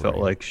rivalry. I felt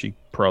like she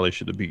probably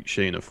should have beat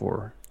Shayna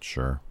for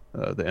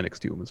the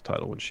NXT women's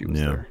title when she was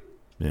there.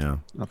 Yeah,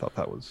 I thought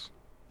that was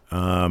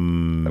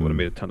that would have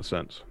made a ton of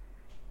sense.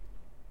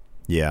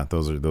 Yeah,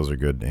 those are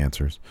good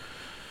answers.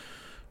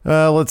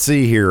 Let's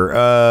see here.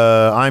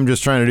 I'm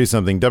just trying to do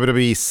something.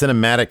 WWE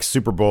Cinematic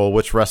Super Bowl.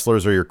 Which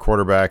wrestlers are your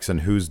quarterbacks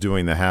and who's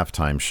doing the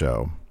halftime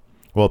show?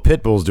 Well,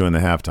 Pitbull's doing the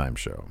halftime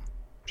show.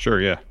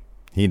 Sure, yeah.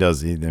 He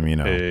does. Pretty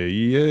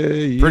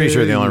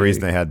sure the only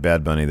reason they had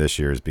Bad Bunny this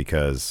year is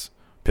because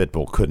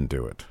Pitbull couldn't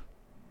do it.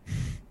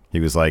 He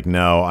was like,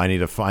 "No, I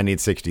need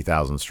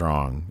 60,000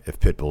 strong. If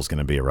Pitbull's going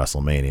to be at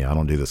WrestleMania, I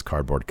don't do this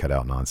cardboard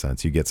cutout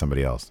nonsense. You get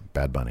somebody else."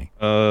 Bad Bunny.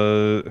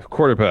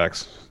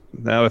 Quarterbacks.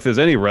 Now, if there's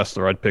any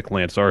wrestler, I'd pick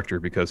Lance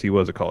Archer because he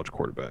was a college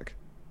quarterback.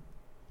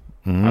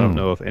 I don't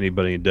know if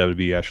anybody in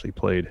WWE actually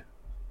played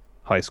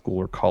high school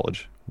or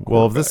college.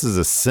 Well, if this is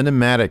a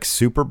cinematic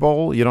Super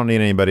Bowl, you don't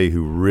need anybody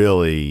who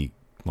really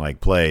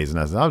plays. And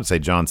I would say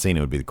John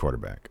Cena would be the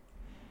quarterback.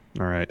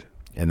 All right.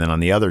 And then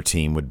on the other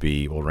team would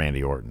be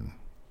Randy Orton.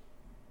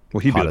 Well,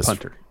 he'd be the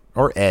punter.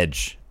 Or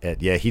Edge.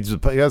 Yeah,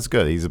 that's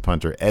good. He's a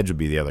punter. Edge would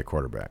be the other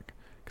quarterback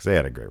because they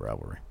had a great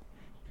rivalry.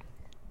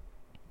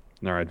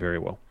 All right, very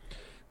well.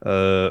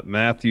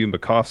 Matthew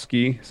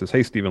Makovsky says,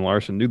 "Hey, Stephen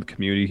Larson, new to the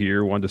community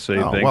here. Wanted to say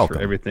thanks welcome.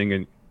 for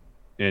everything,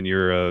 and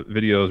your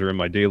videos are in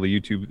my daily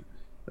YouTube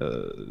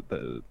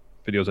the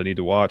videos I need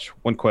to watch.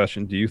 One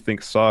question: do you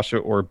think Sasha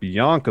or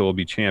Bianca will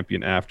be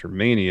champion after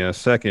Mania?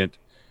 Second,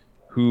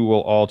 who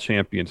will all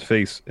champions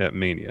face at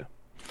Mania?"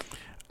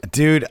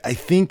 Dude, I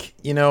think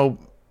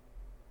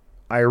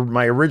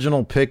my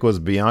original pick was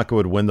Bianca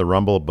would win the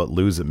Rumble but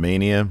lose at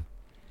Mania,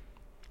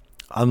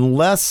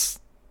 unless.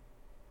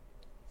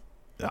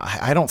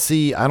 I don't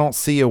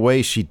see a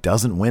way she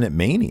doesn't win at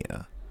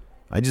Mania.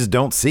 I just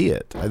don't see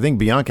it. I think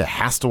Bianca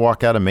has to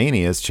walk out of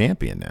Mania as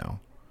champion now.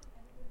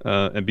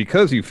 And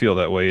because you feel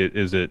that way,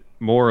 is it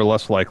more or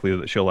less likely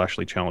that she'll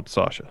actually challenge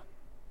Sasha?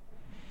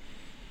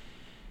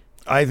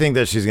 I think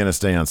that she's going to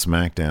stay on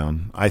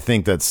SmackDown. I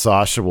think that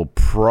Sasha will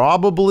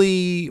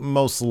probably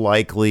most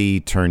likely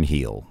turn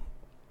heel.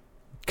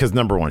 Because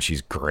number one,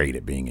 she's great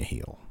at being a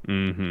heel.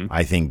 Mm-hmm.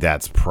 I think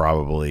that's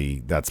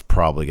probably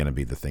going to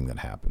be the thing that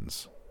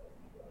happens.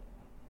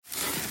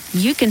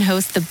 You can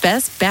host the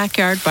best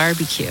backyard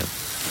barbecue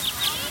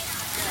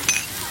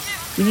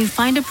when you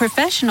find a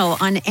professional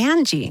on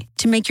Angie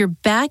to make your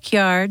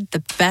backyard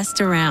the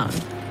best around.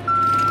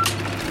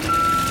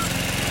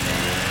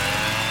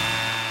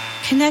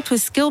 Connect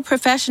with skilled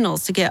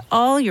professionals to get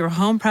all your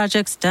home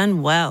projects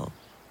done well.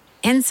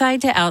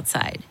 Inside to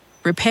outside,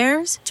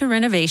 repairs to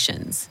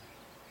renovations.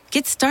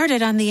 Get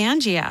started on the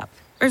Angie app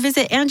or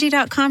visit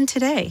Angie.com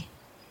today.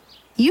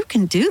 You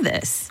can do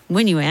this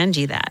when you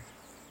Angie that.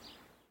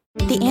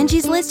 The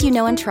Angie's List you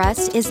know and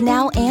trust is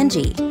now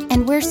Angie,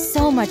 and we're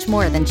so much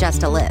more than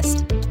just a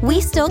list.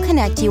 We still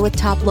connect you with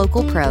top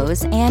local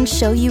pros and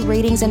show you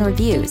ratings and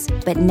reviews,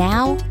 but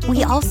now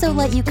we also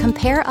let you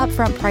compare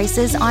upfront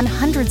prices on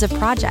hundreds of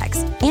projects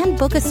and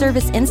book a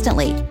service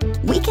instantly.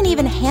 We can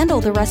even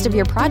handle the rest of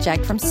your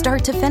project from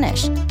start to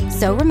finish.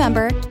 So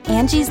remember,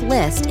 Angie's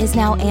List is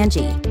now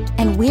Angie,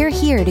 and we're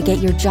here to get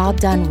your job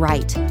done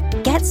right.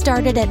 Get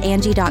started at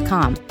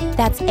Angie.com.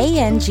 That's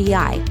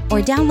ANGI,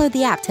 or download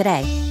the app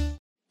today.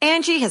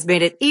 Angie has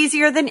made it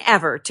easier than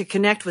ever to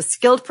connect with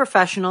skilled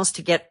professionals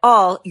to get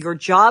all your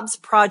jobs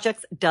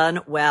projects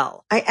done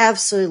well. I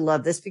absolutely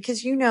love this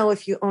because,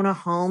 if you own a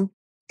home,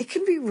 it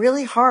can be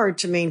really hard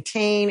to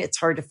maintain. It's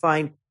hard to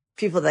find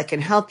people that can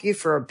help you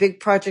for a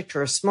big project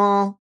or a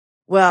small.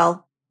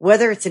 Well,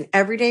 whether it's in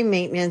everyday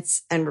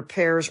maintenance and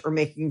repairs or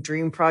making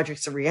dream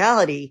projects a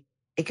reality,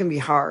 it can be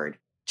hard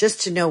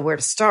just to know where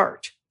to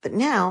start. But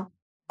now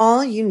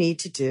all you need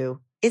to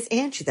do is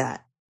Angie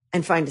that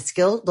and find a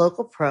skilled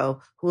local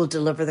pro who will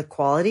deliver the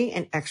quality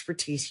and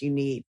expertise you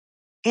need.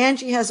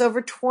 Angie has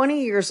over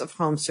 20 years of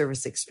home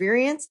service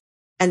experience,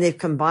 and they've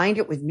combined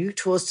it with new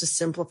tools to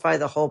simplify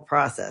the whole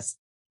process.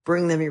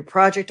 Bring them your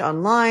project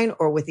online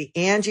or with the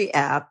Angie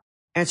app,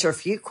 answer a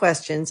few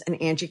questions, and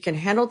Angie can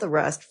handle the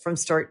rest from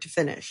start to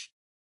finish.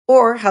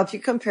 Or help you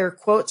compare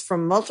quotes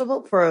from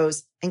multiple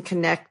pros and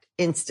connect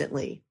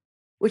instantly,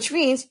 which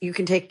means you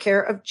can take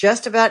care of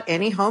just about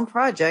any home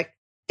project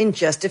in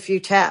just a few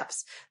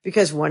taps.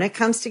 Because when it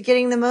comes to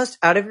getting the most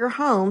out of your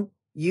home,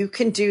 you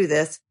can do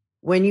this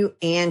when you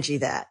Angie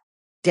that.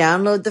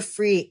 Download the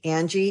free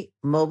Angie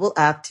mobile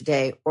app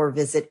today or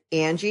visit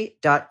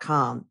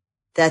Angie.com.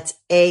 That's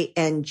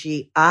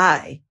ANGI.com.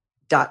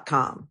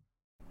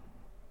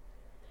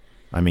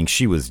 I mean,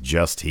 she was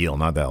just heel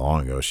not that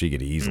long ago. She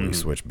could easily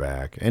switch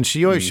back. And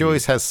she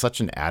always has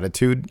such an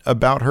attitude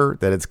about her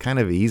that it's kind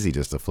of easy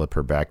just to flip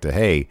her back to,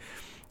 hey.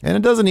 And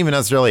it doesn't even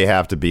necessarily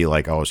have to be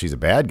like, oh, she's a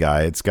bad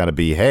guy. It's got to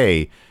be,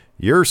 hey,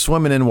 you're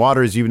swimming in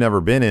waters you've never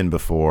been in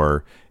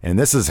before, and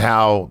this is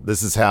how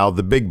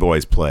the big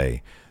boys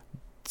play.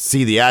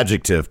 See the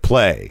adjective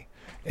play.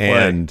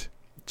 And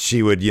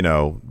she would,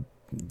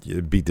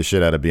 beat the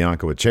shit out of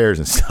Bianca with chairs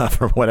and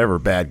stuff or whatever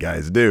bad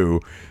guys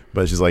do.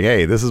 But she's like,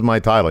 hey, this is my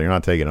title. You're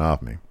not taking it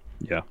off me.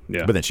 Yeah.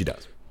 But then she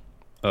does.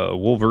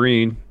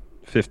 Wolverine,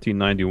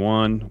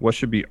 1591. What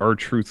should be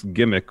R-Truth's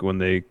gimmick when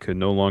they could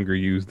no longer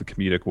use the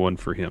comedic one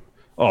for him?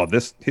 Oh,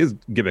 his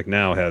gimmick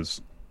now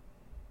has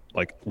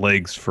like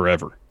legs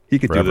forever. He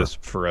could do this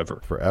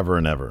forever. Forever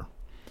and ever.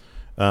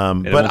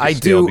 But I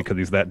do, because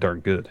he's that darn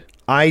good.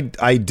 I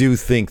do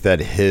think that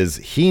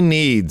he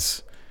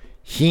needs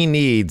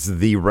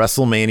the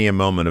WrestleMania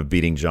moment of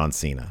beating John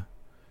Cena.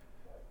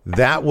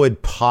 That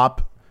would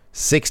pop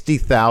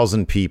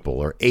 60,000 people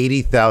or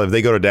 80,000. If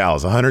they go to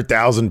Dallas,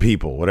 100,000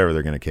 people, whatever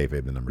they're going to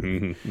kayfabe the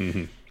number.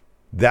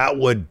 That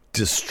would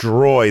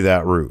destroy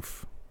that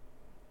roof.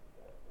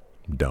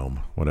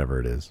 Dome, whatever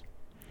it is.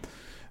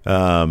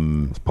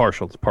 It's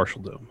partial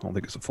dome. I don't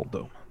think it's a full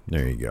dome.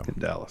 There you go. In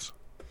Dallas.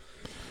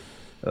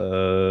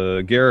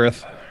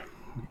 Gareth,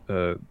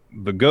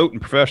 the GOAT in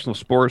professional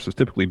sports is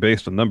typically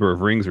based on number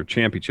of rings or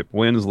championship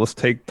wins. Let's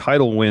take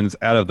title wins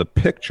out of the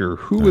picture.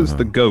 Who is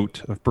the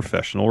GOAT of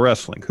professional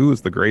wrestling? Who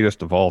is the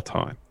greatest of all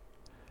time?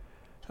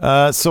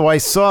 So I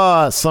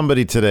saw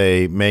somebody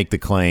today make the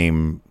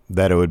claim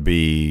that it would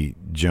be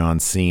John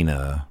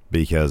Cena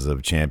because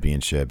of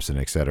championships and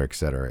et cetera, et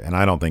cetera. And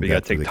I don't think you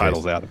got to take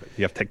titles out of it.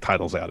 You have to take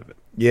titles out of it.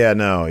 Yeah,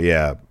 no,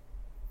 yeah.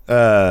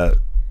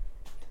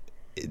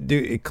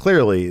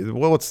 Clearly,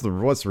 what's the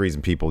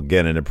reason people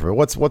get into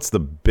what's the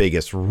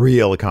biggest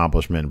real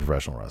accomplishment in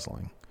professional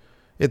wrestling?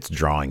 It's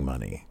drawing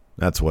money.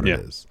 That's what it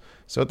is.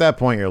 So at that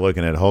point, you're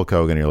looking at Hulk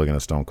Hogan, you're looking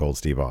at Stone Cold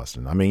Steve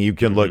Austin. I mean, you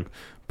can look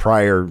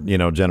prior,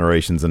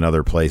 generations in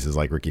other places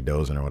like Ricky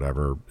Dozen or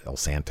whatever, El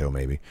Santo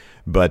maybe.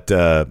 But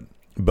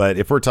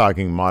if we're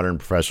talking modern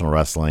professional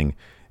wrestling,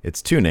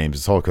 it's two names: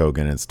 it's Hulk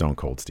Hogan and Stone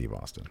Cold Steve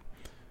Austin.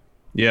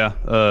 Yeah,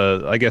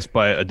 I guess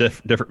by a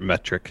different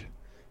metric.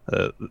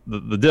 The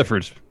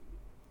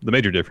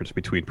major difference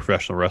between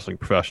professional wrestling and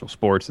professional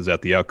sports is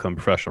that the outcome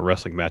professional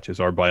wrestling matches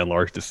are by and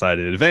large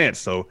decided in advance.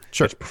 So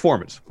it's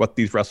performance. What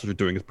these wrestlers are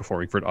doing is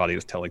performing for an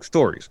audience, telling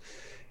stories.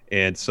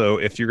 And so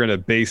if you're going to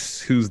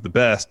base who's the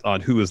best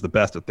on who is the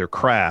best at their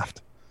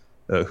craft,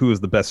 who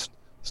is the best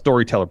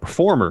storyteller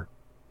performer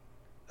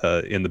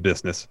in the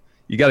business,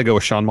 you got to go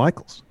with Shawn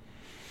Michaels.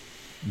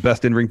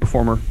 Best in-ring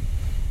performer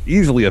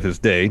easily of his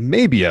day,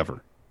 maybe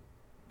ever.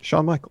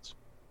 Shawn Michaels.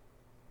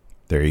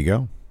 There you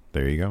go.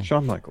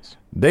 Shawn Michaels.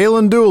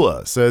 Dalen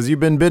Dula says you've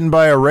been bitten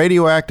by a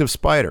radioactive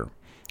spider.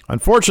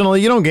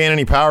 Unfortunately, you don't gain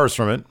any powers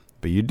from it,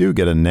 but you do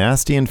get a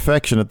nasty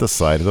infection at the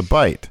site of the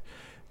bite.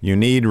 You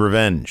need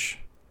revenge.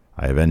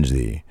 I avenge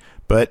thee,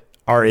 but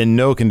are in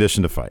no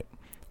condition to fight.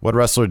 What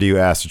wrestler do you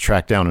ask to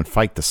track down and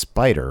fight the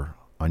spider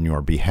on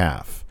your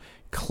behalf?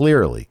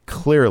 Clearly,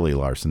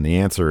 Larson, the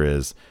answer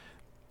is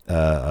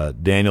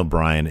Daniel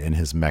Bryan in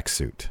his mech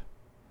suit.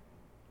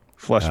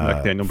 Flesh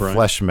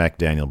mech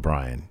Daniel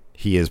Bryan.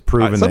 He has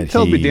proven that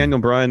tells me Daniel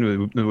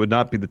Bryan would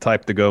not be the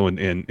type to go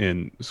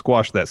and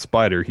squash that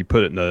spider. He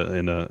put it in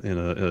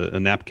a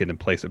napkin and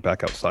place it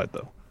back outside,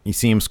 though. You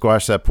see him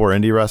squash that poor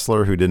indie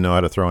wrestler who didn't know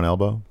how to throw an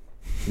elbow?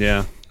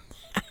 Yeah.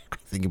 I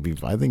think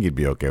he'd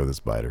be okay with a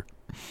spider.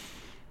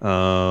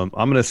 I'm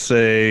gonna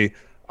say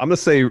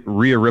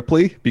Rhea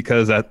Ripley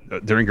because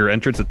during her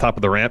entrance at the top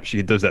of the ramp,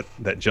 she does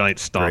that giant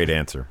stomp.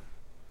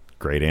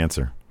 Great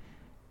answer.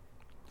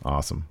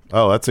 Awesome.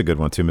 Oh, that's a good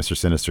one too. Mr.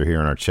 Sinister here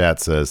in our chat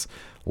says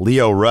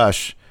Leo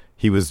Rush.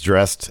 He was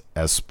dressed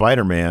as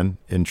Spider-Man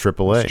in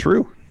AAA. It's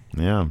true.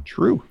 Yeah.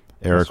 True.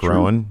 Eric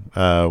Rowan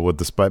with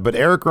the spider, but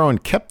Eric Rowan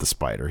kept the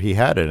spider. He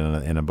had it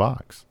in a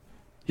box.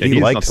 Yeah,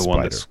 he liked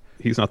Spider.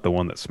 He's not the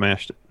one that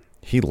smashed it.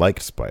 He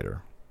liked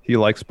Spider. He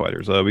likes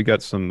spiders. We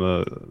got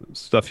some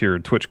stuff here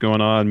at Twitch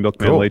going on.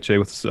 Milkman Leche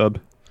with a sub.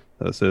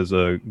 Says,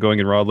 going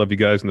in Raw, love you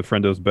guys in the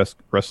Friendo's best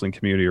wrestling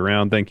community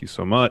around. Thank you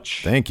so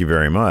much. Thank you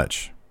very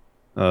much.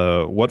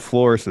 What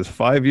Floor says,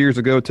 5 years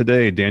ago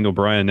today, Daniel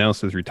Bryan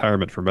announced his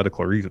retirement for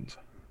medical reasons.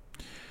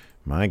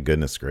 My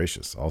goodness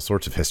gracious. All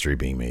sorts of history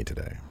being made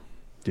today.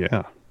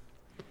 Yeah.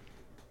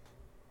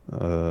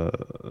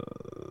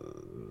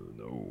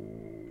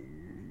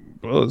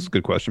 Well, this is a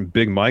good question.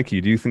 Big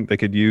Mikey, do you think they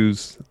could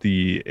use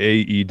the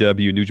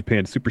AEW New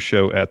Japan Super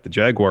Show at the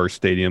Jaguars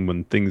Stadium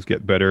when things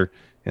get better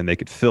and they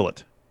could fill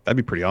it? That'd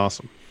be pretty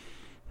awesome.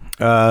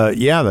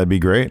 Yeah, that'd be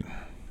great.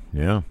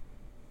 Yeah.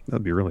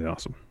 That'd be really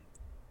awesome.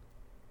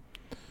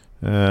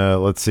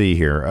 Let's see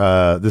here.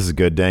 This is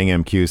good. Dang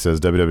MQ says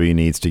WWE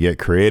needs to get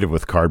creative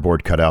with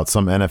cardboard cutouts.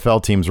 Some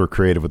NFL teams were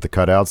creative with the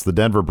cutouts. The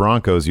Denver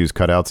Broncos use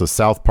cutouts as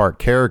South Park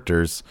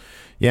characters.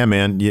 Yeah,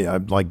 man. Yeah,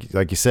 like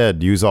you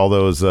said, use all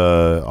those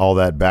all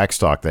that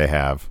backstock they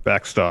have.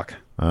 Backstock.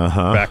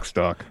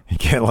 Backstock. You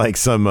get like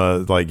some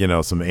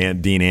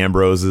some Dean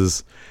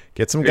Ambroses.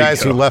 Get some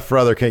guys who left for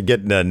other.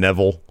 Get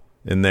Neville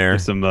in there.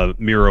 Some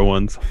Miro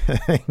ones.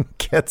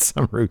 Get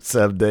some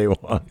Rusev Day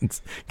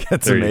ones.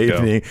 Get some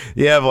Aiden.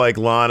 You have like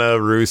Lana,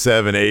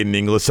 Rusev, and Aiden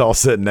English all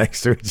sitting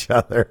next to each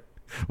other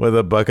with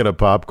a bucket of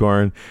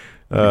popcorn.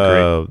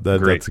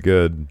 That's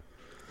good.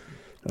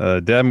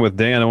 Deb with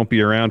Dan, I won't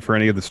be around for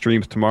any of the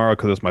streams tomorrow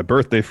because it's my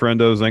birthday,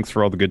 friendos. Thanks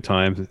for all the good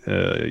times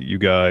you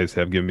guys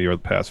have given me over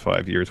the past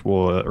 5 years.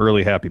 Well,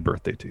 early happy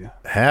birthday to you.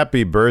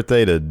 Happy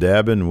birthday to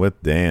Debin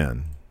with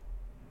Dan.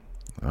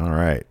 All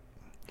right.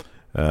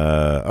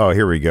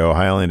 Here we go.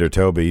 Highlander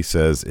Toby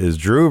says, is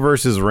Drew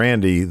versus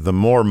Randy the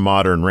more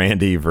modern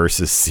Randy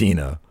versus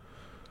Cena?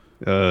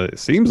 It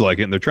seems like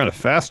it, and they're trying to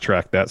fast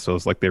track that, so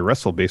it's like they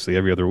wrestle basically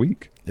every other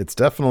week. It's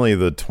definitely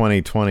the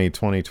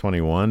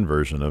 2020-2021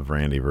 version of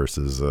Randy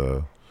versus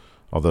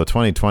although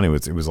 2020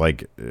 was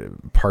like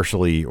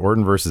partially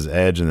Orton versus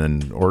Edge and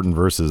then Orton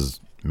versus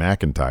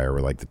McIntyre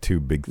were like the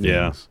two big things.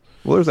 Yeah.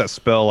 Well, there's that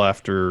spell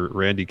after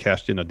Randy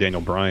cashed in on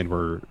Daniel Bryan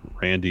where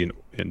Randy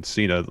and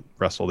Cena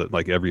wrestled at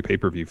like every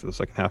pay-per-view for the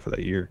second half of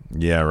that year.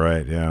 Yeah,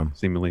 right, yeah.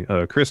 Seemingly.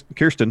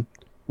 Kirsten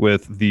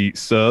with the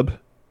sub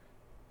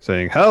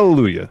saying,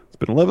 hallelujah. It's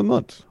been 11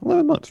 months.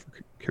 11 months for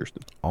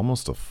Kirsten.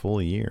 Almost a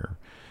full year.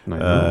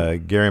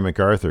 Gary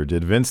MacArthur,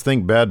 did Vince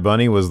think Bad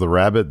Bunny was the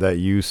rabbit that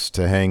used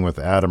to hang with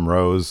Adam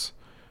Rose?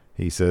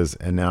 He says,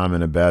 and now I'm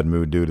in a bad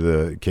mood due to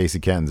the Casey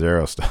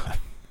Catanzaro stuff.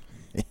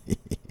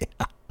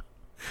 Yeah.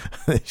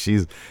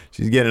 She's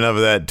getting enough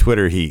of that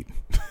Twitter heat.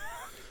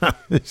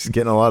 She's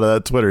getting a lot of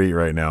that Twitter heat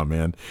right now,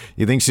 man.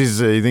 You think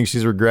she's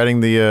regretting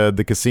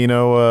the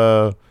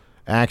casino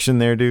action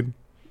there, dude?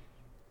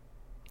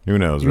 Who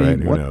knows, right?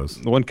 Who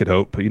knows? One could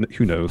hope, but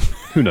who knows?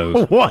 Who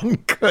knows? One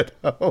could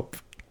hope.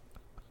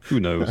 Who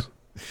knows?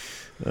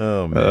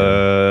 Oh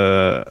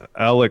man.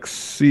 Alex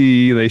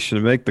C. They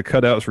should make the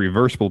cutouts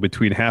reversible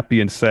between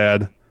happy and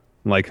sad,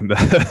 like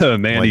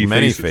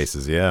many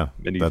faces. Yeah,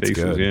 many that's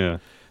faces. Good. Yeah.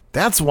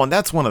 That's one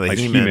of the like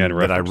He-Man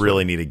that I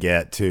really need to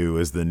get to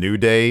is the New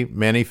Day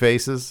Many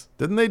Faces.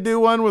 Didn't they do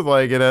one with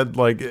like it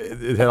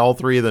had all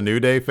three of the New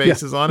Day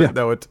faces on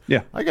it?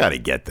 Yeah. I gotta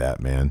get that,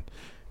 man.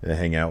 To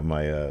hang out with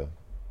my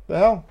the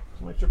hell?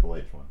 It's my Triple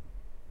H one.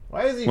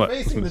 Why is he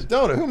facing the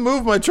donut? Who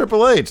moved my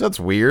Triple H? That's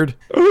weird.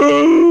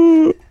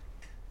 There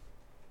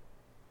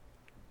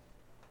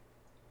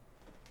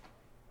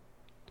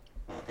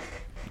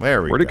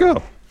we go. Where'd it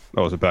go?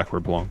 Oh, is it back where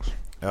it belongs?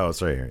 Oh,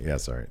 it's right here. Yeah,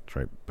 sorry. It's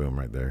right. Boom,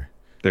 right there.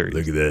 There he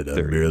Look is. at that.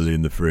 I'm barely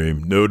in the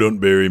frame. No, don't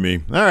bury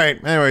me. All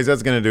right. Anyways,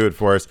 that's going to do it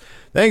for us.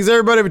 Thanks,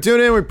 everybody, for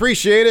tuning in. We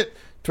appreciate it.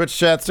 Twitch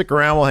chat, stick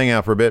around. We'll hang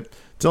out for a bit.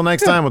 Till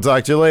next time, we'll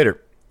talk to you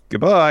later.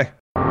 Goodbye.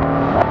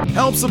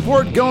 Help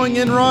support Going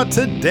In Raw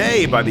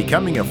today by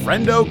becoming a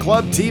Friendo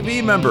Club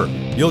TV member.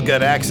 You'll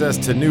get access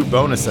to new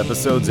bonus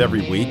episodes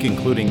every week,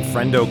 including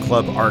Friendo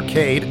Club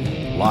Arcade,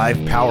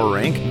 Live Power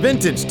Rank,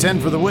 Vintage 10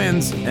 for the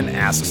Wins, and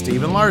Ask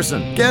Steven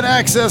Larson. Get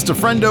access to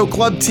Friendo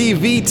Club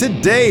TV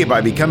today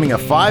by becoming a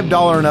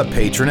 $5 and up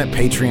patron at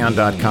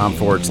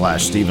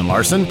patreon.com/Steven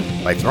Larson,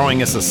 by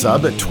throwing us a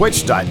sub at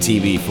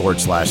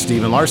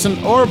twitch.tv/Steven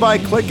Larson, or by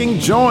clicking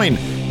join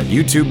at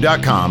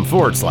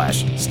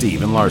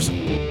youtube.com/Steven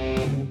Larson.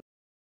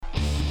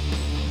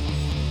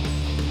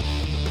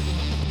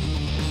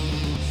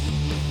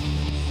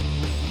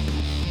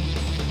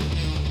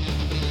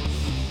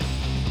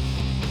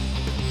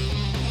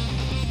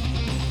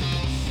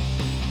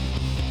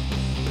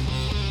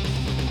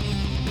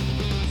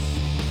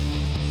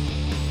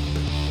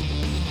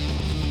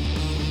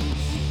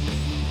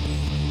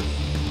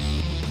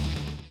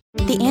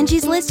 The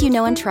Angie's List you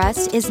know and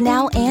trust is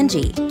now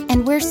Angie,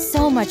 and we're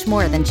so much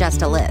more than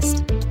just a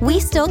list. We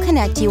still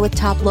connect you with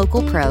top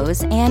local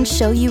pros and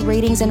show you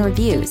ratings and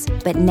reviews,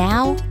 but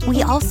now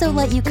we also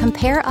let you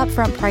compare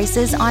upfront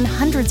prices on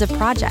hundreds of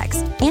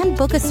projects and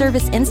book a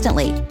service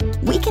instantly.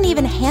 We can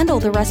even handle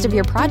the rest of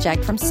your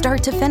project from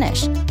start to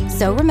finish.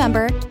 So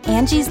remember,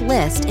 Angie's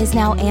List is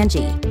now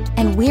Angie,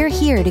 and we're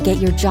here to get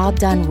your job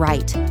done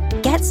right.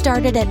 Get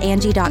started at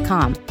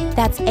Angie.com.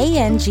 That's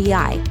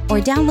ANGI, or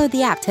download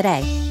the app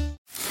today.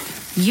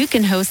 You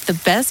can host the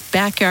best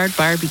backyard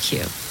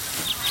barbecue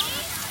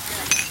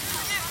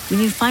when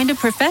you find a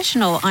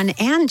professional on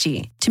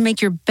Angie to make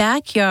your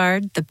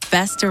backyard the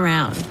best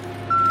around.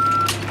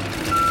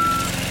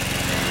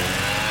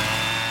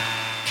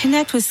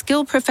 Connect with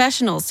skilled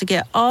professionals to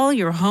get all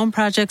your home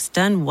projects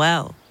done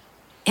well.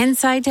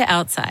 Inside to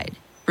outside,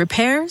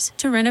 repairs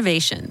to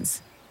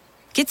renovations.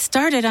 Get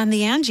started on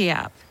the Angie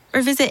app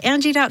or visit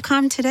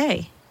Angie.com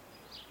today.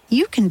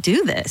 You can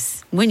do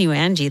this when you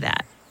Angie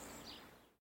that.